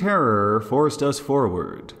 Crushing terror forced us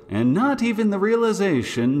forward, and not even the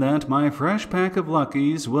realization that my fresh pack of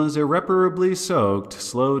Luckies was irreparably soaked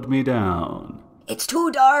slowed me down. It's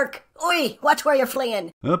too dark. Oi, watch where you're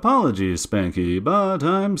fleeing. Apologies, Spanky, but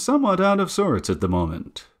I'm somewhat out of sorts at the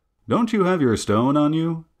moment. Don't you have your stone on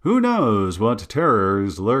you? Who knows what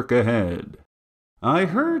terrors lurk ahead? I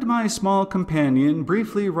heard my small companion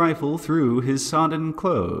briefly rifle through his sodden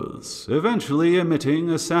clothes, eventually emitting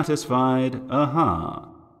a satisfied aha.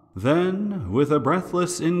 Then, with a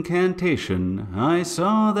breathless incantation, I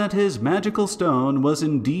saw that his magical stone was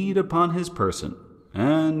indeed upon his person,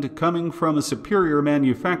 and, coming from a superior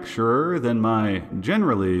manufacturer than my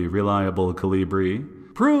generally reliable Calibri,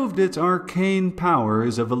 proved its arcane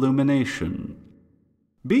powers of illumination.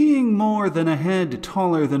 Being more than a head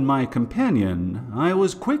taller than my companion, I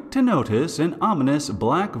was quick to notice an ominous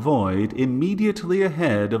black void immediately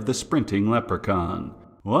ahead of the sprinting leprechaun.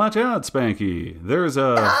 Watch out, Spanky, there's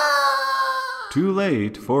a... Too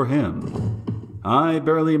late for him. I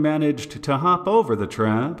barely managed to hop over the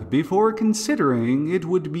trap before considering it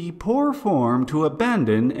would be poor form to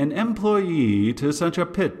abandon an employee to such a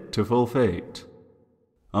pitiful fate.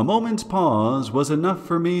 A moment's pause was enough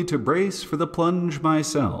for me to brace for the plunge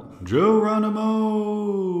myself. Geronimo!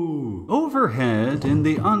 Overhead, in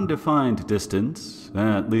the undefined distance,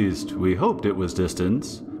 at least we hoped it was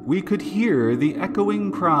distance, we could hear the echoing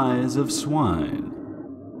cries of swine.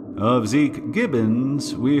 Of Zeke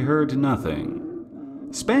Gibbons, we heard nothing.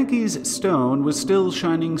 Spanky's stone was still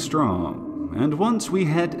shining strong, and once we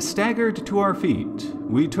had staggered to our feet,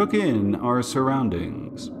 we took in our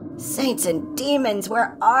surroundings. Saints and demons,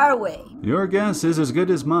 where are we? Your guess is as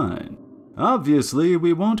good as mine. Obviously,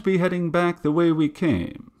 we won't be heading back the way we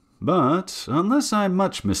came. But, unless I'm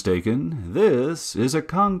much mistaken, this is a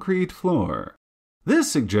concrete floor.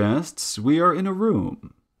 This suggests we are in a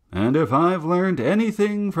room. And if I've learned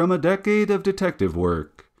anything from a decade of detective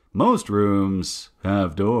work, most rooms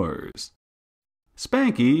have doors.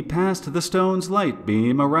 Spanky passed the stone's light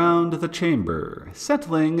beam around the chamber,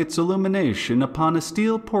 settling its illumination upon a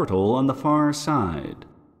steel portal on the far side.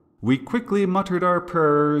 We quickly muttered our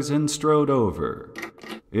prayers and strode over.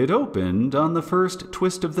 It opened on the first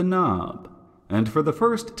twist of the knob, and for the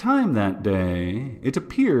first time that day, it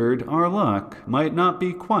appeared our luck might not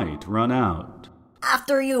be quite run out.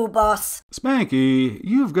 After you, boss. Spanky,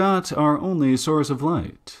 you've got our only source of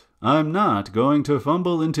light. I'm not going to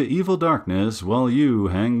fumble into evil darkness while you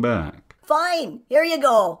hang back. Fine, here you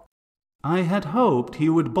go. I had hoped he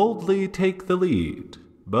would boldly take the lead,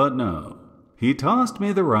 but no. He tossed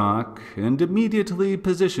me the rock and immediately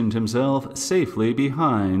positioned himself safely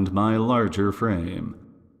behind my larger frame.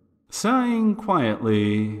 Sighing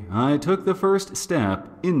quietly, I took the first step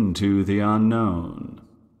into the unknown.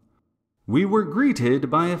 We were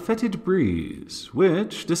greeted by a fetid breeze,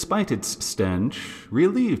 which, despite its stench,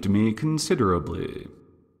 relieved me considerably.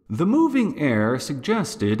 The moving air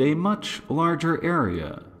suggested a much larger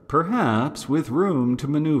area, perhaps with room to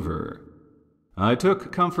maneuver. I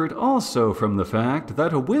took comfort also from the fact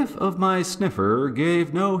that a whiff of my sniffer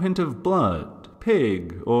gave no hint of blood,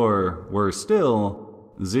 pig, or, worse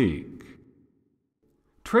still, Zeke.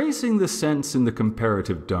 Tracing the scents in the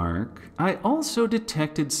comparative dark, I also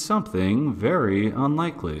detected something very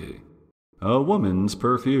unlikely. A woman's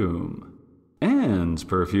perfume. Anne's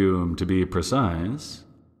perfume, to be precise.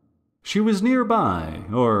 She was nearby,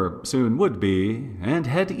 or soon would be, and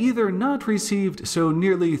had either not received so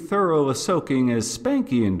nearly thorough a soaking as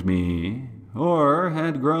Spanky and me, or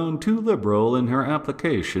had grown too liberal in her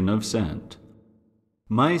application of scent.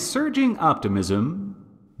 My surging optimism?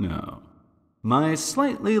 No. My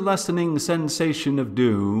slightly lessening sensation of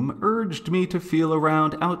doom urged me to feel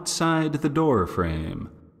around outside the door frame.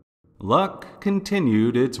 Luck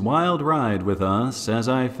continued its wild ride with us as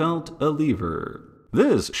I felt a lever.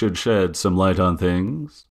 This should shed some light on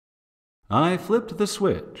things. I flipped the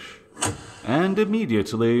switch, and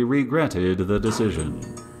immediately regretted the decision.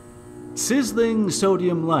 Sizzling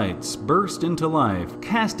sodium lights burst into life,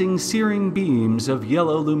 casting searing beams of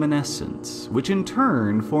yellow luminescence, which in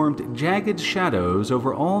turn formed jagged shadows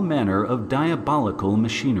over all manner of diabolical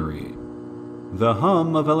machinery. The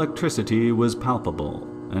hum of electricity was palpable,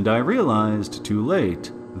 and I realized too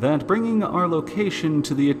late that bringing our location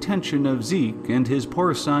to the attention of Zeke and his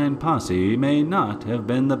porcine posse may not have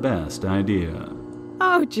been the best idea.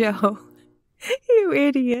 Oh, Joe, you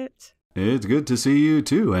idiot. It's good to see you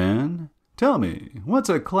too, Anne. Tell me, what's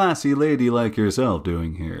a classy lady like yourself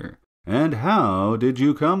doing here? And how did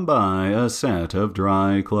you come by a set of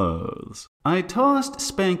dry clothes? I tossed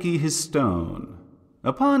Spanky his stone.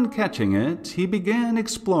 Upon catching it, he began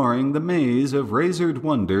exploring the maze of razored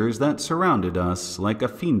wonders that surrounded us like a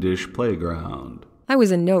fiendish playground. I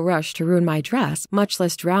was in no rush to ruin my dress, much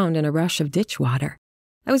less drowned in a rush of ditch water.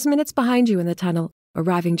 I was minutes behind you in the tunnel,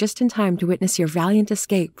 arriving just in time to witness your valiant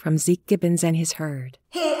escape from Zeke Gibbons and his herd.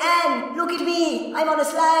 Hey, Anne, look at me. I'm on a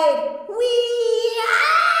slide. Whee!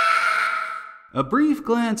 A brief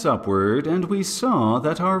glance upward, and we saw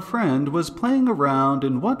that our friend was playing around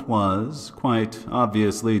in what was, quite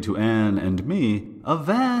obviously to Anne and me, a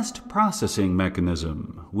vast processing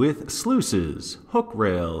mechanism, with sluices, hook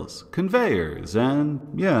rails, conveyors, and,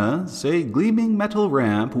 yes, a gleaming metal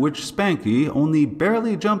ramp which Spanky only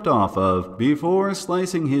barely jumped off of before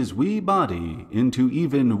slicing his wee body into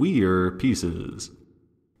even weer pieces.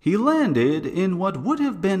 He landed in what would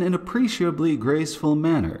have been an appreciably graceful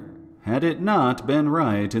manner, had it not been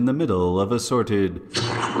right in the middle of assorted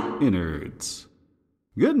innards.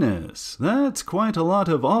 Goodness, that's quite a lot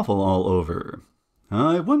of offal all over.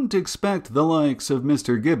 I wouldn't expect the likes of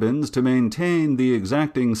Mr. Gibbons to maintain the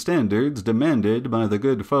exacting standards demanded by the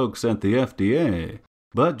good folks at the FDA.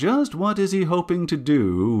 But just what is he hoping to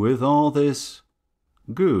do with all this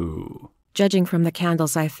goo? Judging from the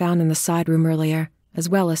candles I found in the side room earlier, as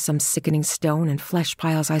well as some sickening stone and flesh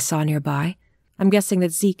piles I saw nearby, I'm guessing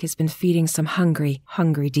that Zeke has been feeding some hungry,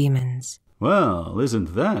 hungry demons. Well,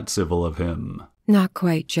 isn't that civil of him? Not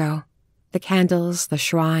quite, Joe. The candles, the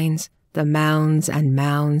shrines, the mounds and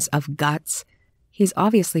mounds of guts. He's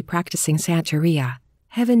obviously practicing Santeria.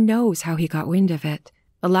 Heaven knows how he got wind of it.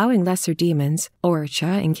 Allowing lesser demons,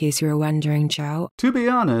 Orcha, in case you were wondering, Joe. To be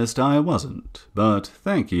honest, I wasn't, but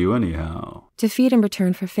thank you anyhow. To feed in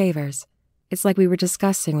return for favors. It's like we were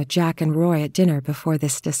discussing with Jack and Roy at dinner before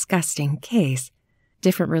this disgusting case.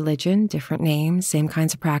 Different religion, different names, same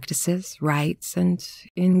kinds of practices, rites, and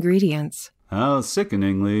ingredients. How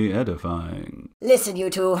sickeningly edifying. Listen, you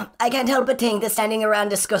two, I can't help but think that standing around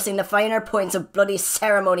discussing the finer points of bloody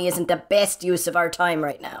ceremony isn't the best use of our time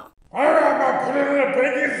right now. Alright, my pretty little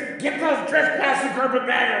piggies, get those trespassing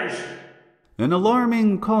carpetbaggers! An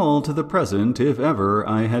alarming call to the present, if ever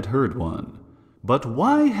I had heard one. But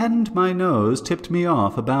why hadn't my nose tipped me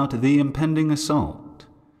off about the impending assault?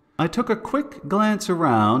 I took a quick glance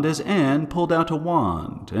around as Anne pulled out a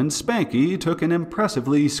wand, and Spanky took an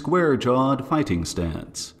impressively square-jawed fighting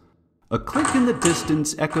stance. A click in the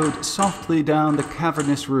distance echoed softly down the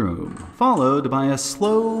cavernous room, followed by a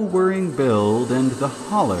slow whirring build and the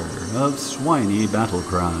holler of swiney battle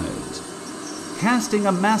cries. Casting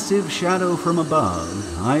a massive shadow from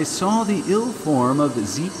above, I saw the ill form of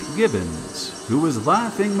Zeke Gibbons, who was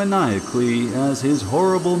laughing maniacally as his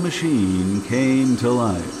horrible machine came to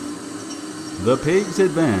life. The pigs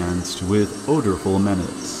advanced with odorful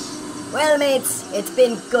menace. Well, mates, it's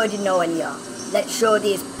been good knowing you. Let's show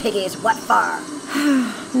these piggies what for.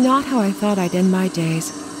 Not how I thought I'd end my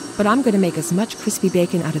days, but I'm going to make as much crispy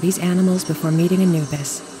bacon out of these animals before meeting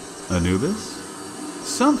Anubis. Anubis?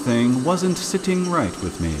 Something wasn't sitting right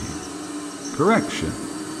with me. Correction.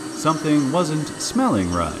 Something wasn't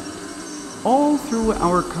smelling right. All through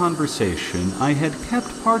our conversation, I had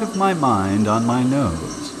kept part of my mind on my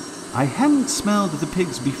nose. I hadn't smelled the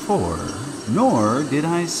pigs before, nor did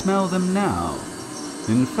I smell them now.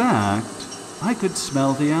 In fact, I could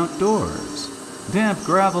smell the outdoors. Damp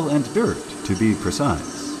gravel and dirt, to be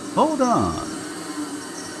precise. Hold on.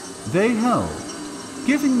 They held,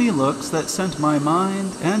 giving me looks that sent my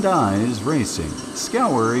mind and eyes racing,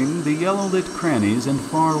 scouring the yellow-lit crannies and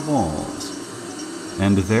far walls.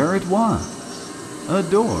 And there it was, a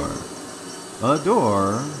door. A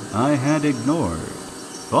door I had ignored.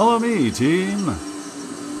 Follow me, team.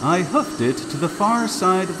 I hoofed it to the far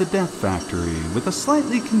side of the Death Factory, with a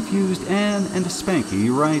slightly confused Anne and Spanky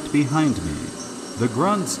right behind me. The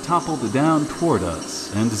grunts toppled down toward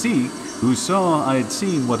us, and Zeke, who saw I'd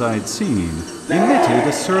seen what I'd seen, emitted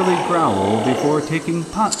a surly growl before taking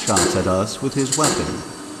pot shots at us with his weapon.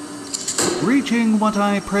 Reaching what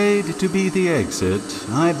I prayed to be the exit,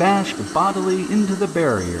 I bashed bodily into the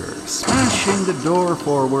barrier, smashing the door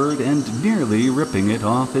forward and nearly ripping it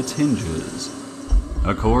off its hinges.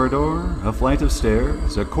 A corridor, a flight of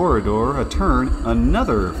stairs, a corridor, a turn,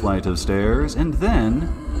 another flight of stairs, and then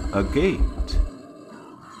a gate.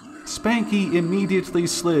 Spanky immediately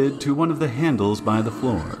slid to one of the handles by the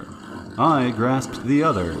floor. I grasped the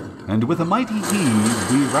other, and with a mighty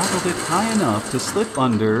heave, we rattled it high enough to slip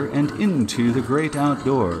under and into the great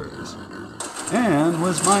outdoors. Anne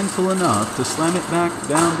was mindful enough to slam it back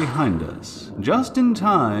down behind us, just in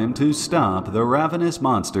time to stop the ravenous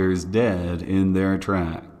monsters dead in their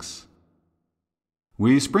tracks.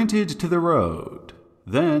 We sprinted to the road,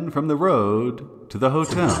 then from the road to the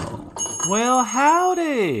hotel. Well,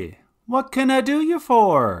 howdy! What can I do you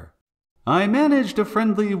for? I managed a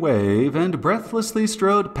friendly wave and breathlessly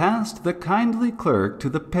strode past the kindly clerk to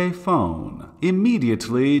the pay phone,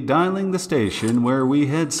 immediately dialing the station where we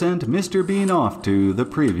had sent Mr. Bean off to the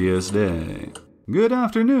previous day. Good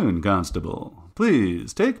afternoon, Constable.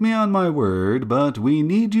 Please take me on my word, but we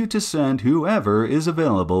need you to send whoever is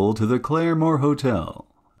available to the Claremore Hotel.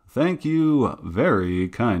 Thank you very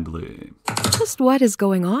kindly. Just what is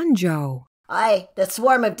going on, Joe? Aye, the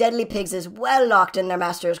swarm of deadly pigs is well locked in their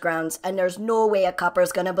master's grounds, and there's no way a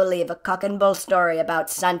copper's gonna believe a cock and bull story about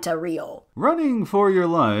Santa Rio. Running for your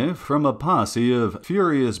life from a posse of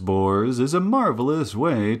furious boars is a marvelous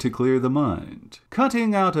way to clear the mind,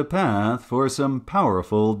 cutting out a path for some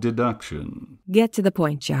powerful deduction. Get to the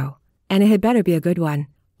point, Joe. And it had better be a good one.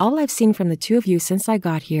 All I've seen from the two of you since I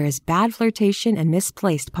got here is bad flirtation and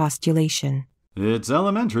misplaced postulation. It's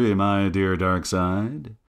elementary, my dear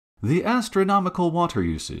Darkside. The astronomical water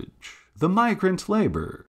usage, the migrant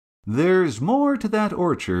labor. There's more to that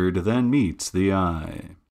orchard than meets the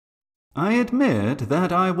eye. I admit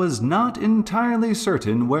that I was not entirely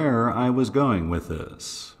certain where I was going with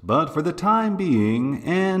this, but for the time being,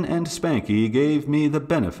 Anne and Spanky gave me the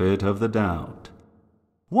benefit of the doubt.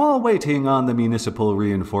 While waiting on the municipal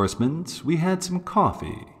reinforcements, we had some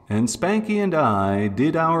coffee, and Spanky and I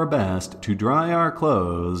did our best to dry our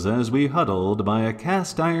clothes as we huddled by a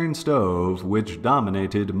cast-iron stove which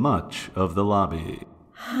dominated much of the lobby.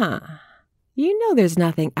 Huh. You know there's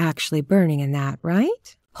nothing actually burning in that,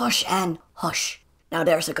 right? Hush, Anne, hush. Now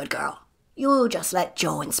there's a good girl. You just let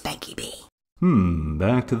Joe and Spanky be.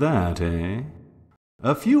 Back to that, eh?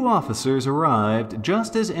 A few officers arrived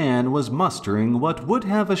just as Anne was mustering what would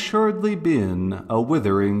have assuredly been a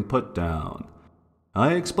withering put-down.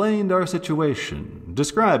 I explained our situation,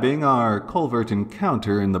 describing our culvert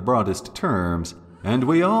encounter in the broadest terms, and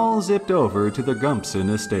we all zipped over to the Gumpson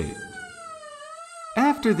estate.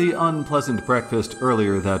 After the unpleasant breakfast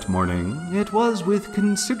earlier that morning, it was with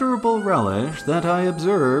considerable relish that I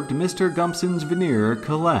observed Mr. Gumpson's veneer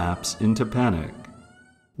collapse into panic.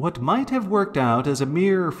 What might have worked out as a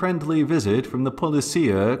mere friendly visit from the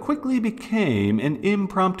policia quickly became an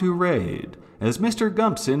impromptu raid, as Mr.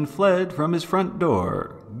 Gumpson fled from his front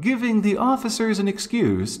door, giving the officers an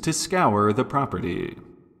excuse to scour the property.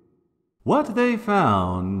 What they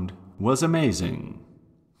found was amazing.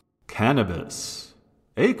 Cannabis.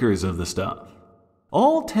 Acres of the stuff.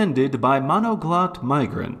 All tended by monoglot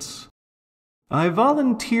migrants. I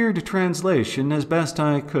volunteered translation as best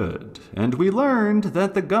I could, and we learned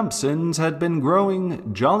that the Gumpsons had been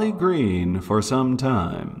growing jolly green for some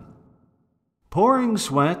time. Pouring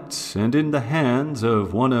sweat and in the hands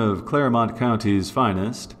of one of Claremont County's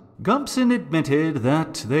finest, Gumpson admitted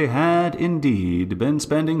that they had indeed been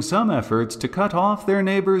spending some efforts to cut off their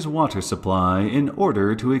neighbor's water supply in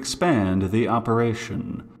order to expand the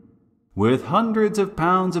operation. With hundreds of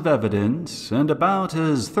pounds of evidence and about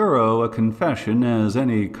as thorough a confession as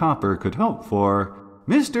any copper could hope for,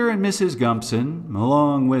 Mr. and Mrs. Gumpson,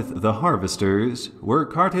 along with the harvesters, were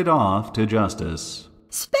carted off to justice.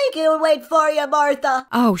 Spanky will wait for you, Martha.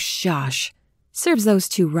 Oh, shush. Serves those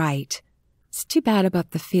two right. It's too bad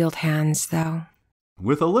about the field hands, though.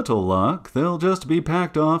 With a little luck, they'll just be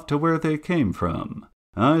packed off to where they came from.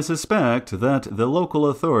 I suspect that the local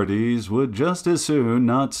authorities would just as soon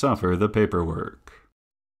not suffer the paperwork.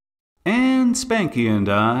 And Spanky and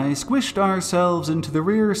I squished ourselves into the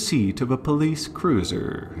rear seat of a police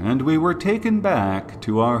cruiser, and we were taken back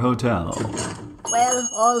to our hotel. Well,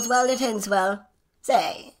 all's well that ends well.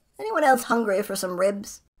 Say, anyone else hungry for some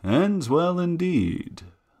ribs? Ends well indeed.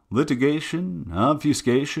 Litigation,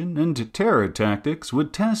 obfuscation, and terror tactics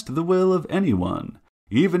would test the will of anyone,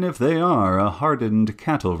 even if they are a hardened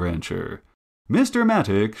cattle rancher. Mr.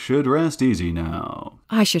 Mattick should rest easy now.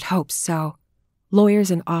 I should hope so.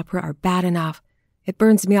 Lawyers in opera are bad enough. It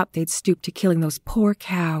burns me up they'd stoop to killing those poor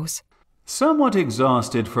cows. Somewhat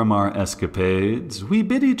exhausted from our escapades, we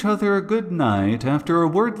bid each other a good night after a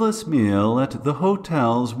wordless meal at the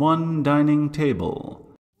hotel's one dining table.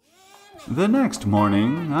 The next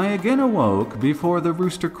morning, I again awoke before the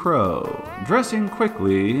rooster crow, dressing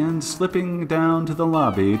quickly and slipping down to the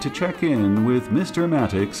lobby to check in with Mr.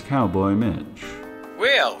 Mattick's cowboy Mitch.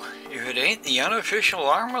 Well, if it ain't the unofficial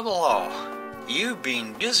arm of the law, you've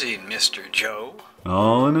been busy, Mr. Joe.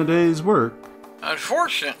 All in a day's work.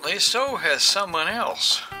 Unfortunately, so has someone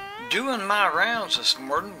else. Doing my rounds this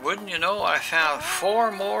morning, wouldn't you know, I found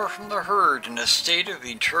 4 more from the herd in a state of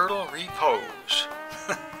eternal repose.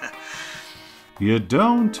 You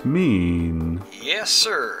don't mean... Yes,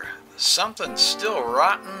 sir. Something's still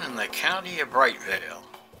rotten in the county of Brightvale.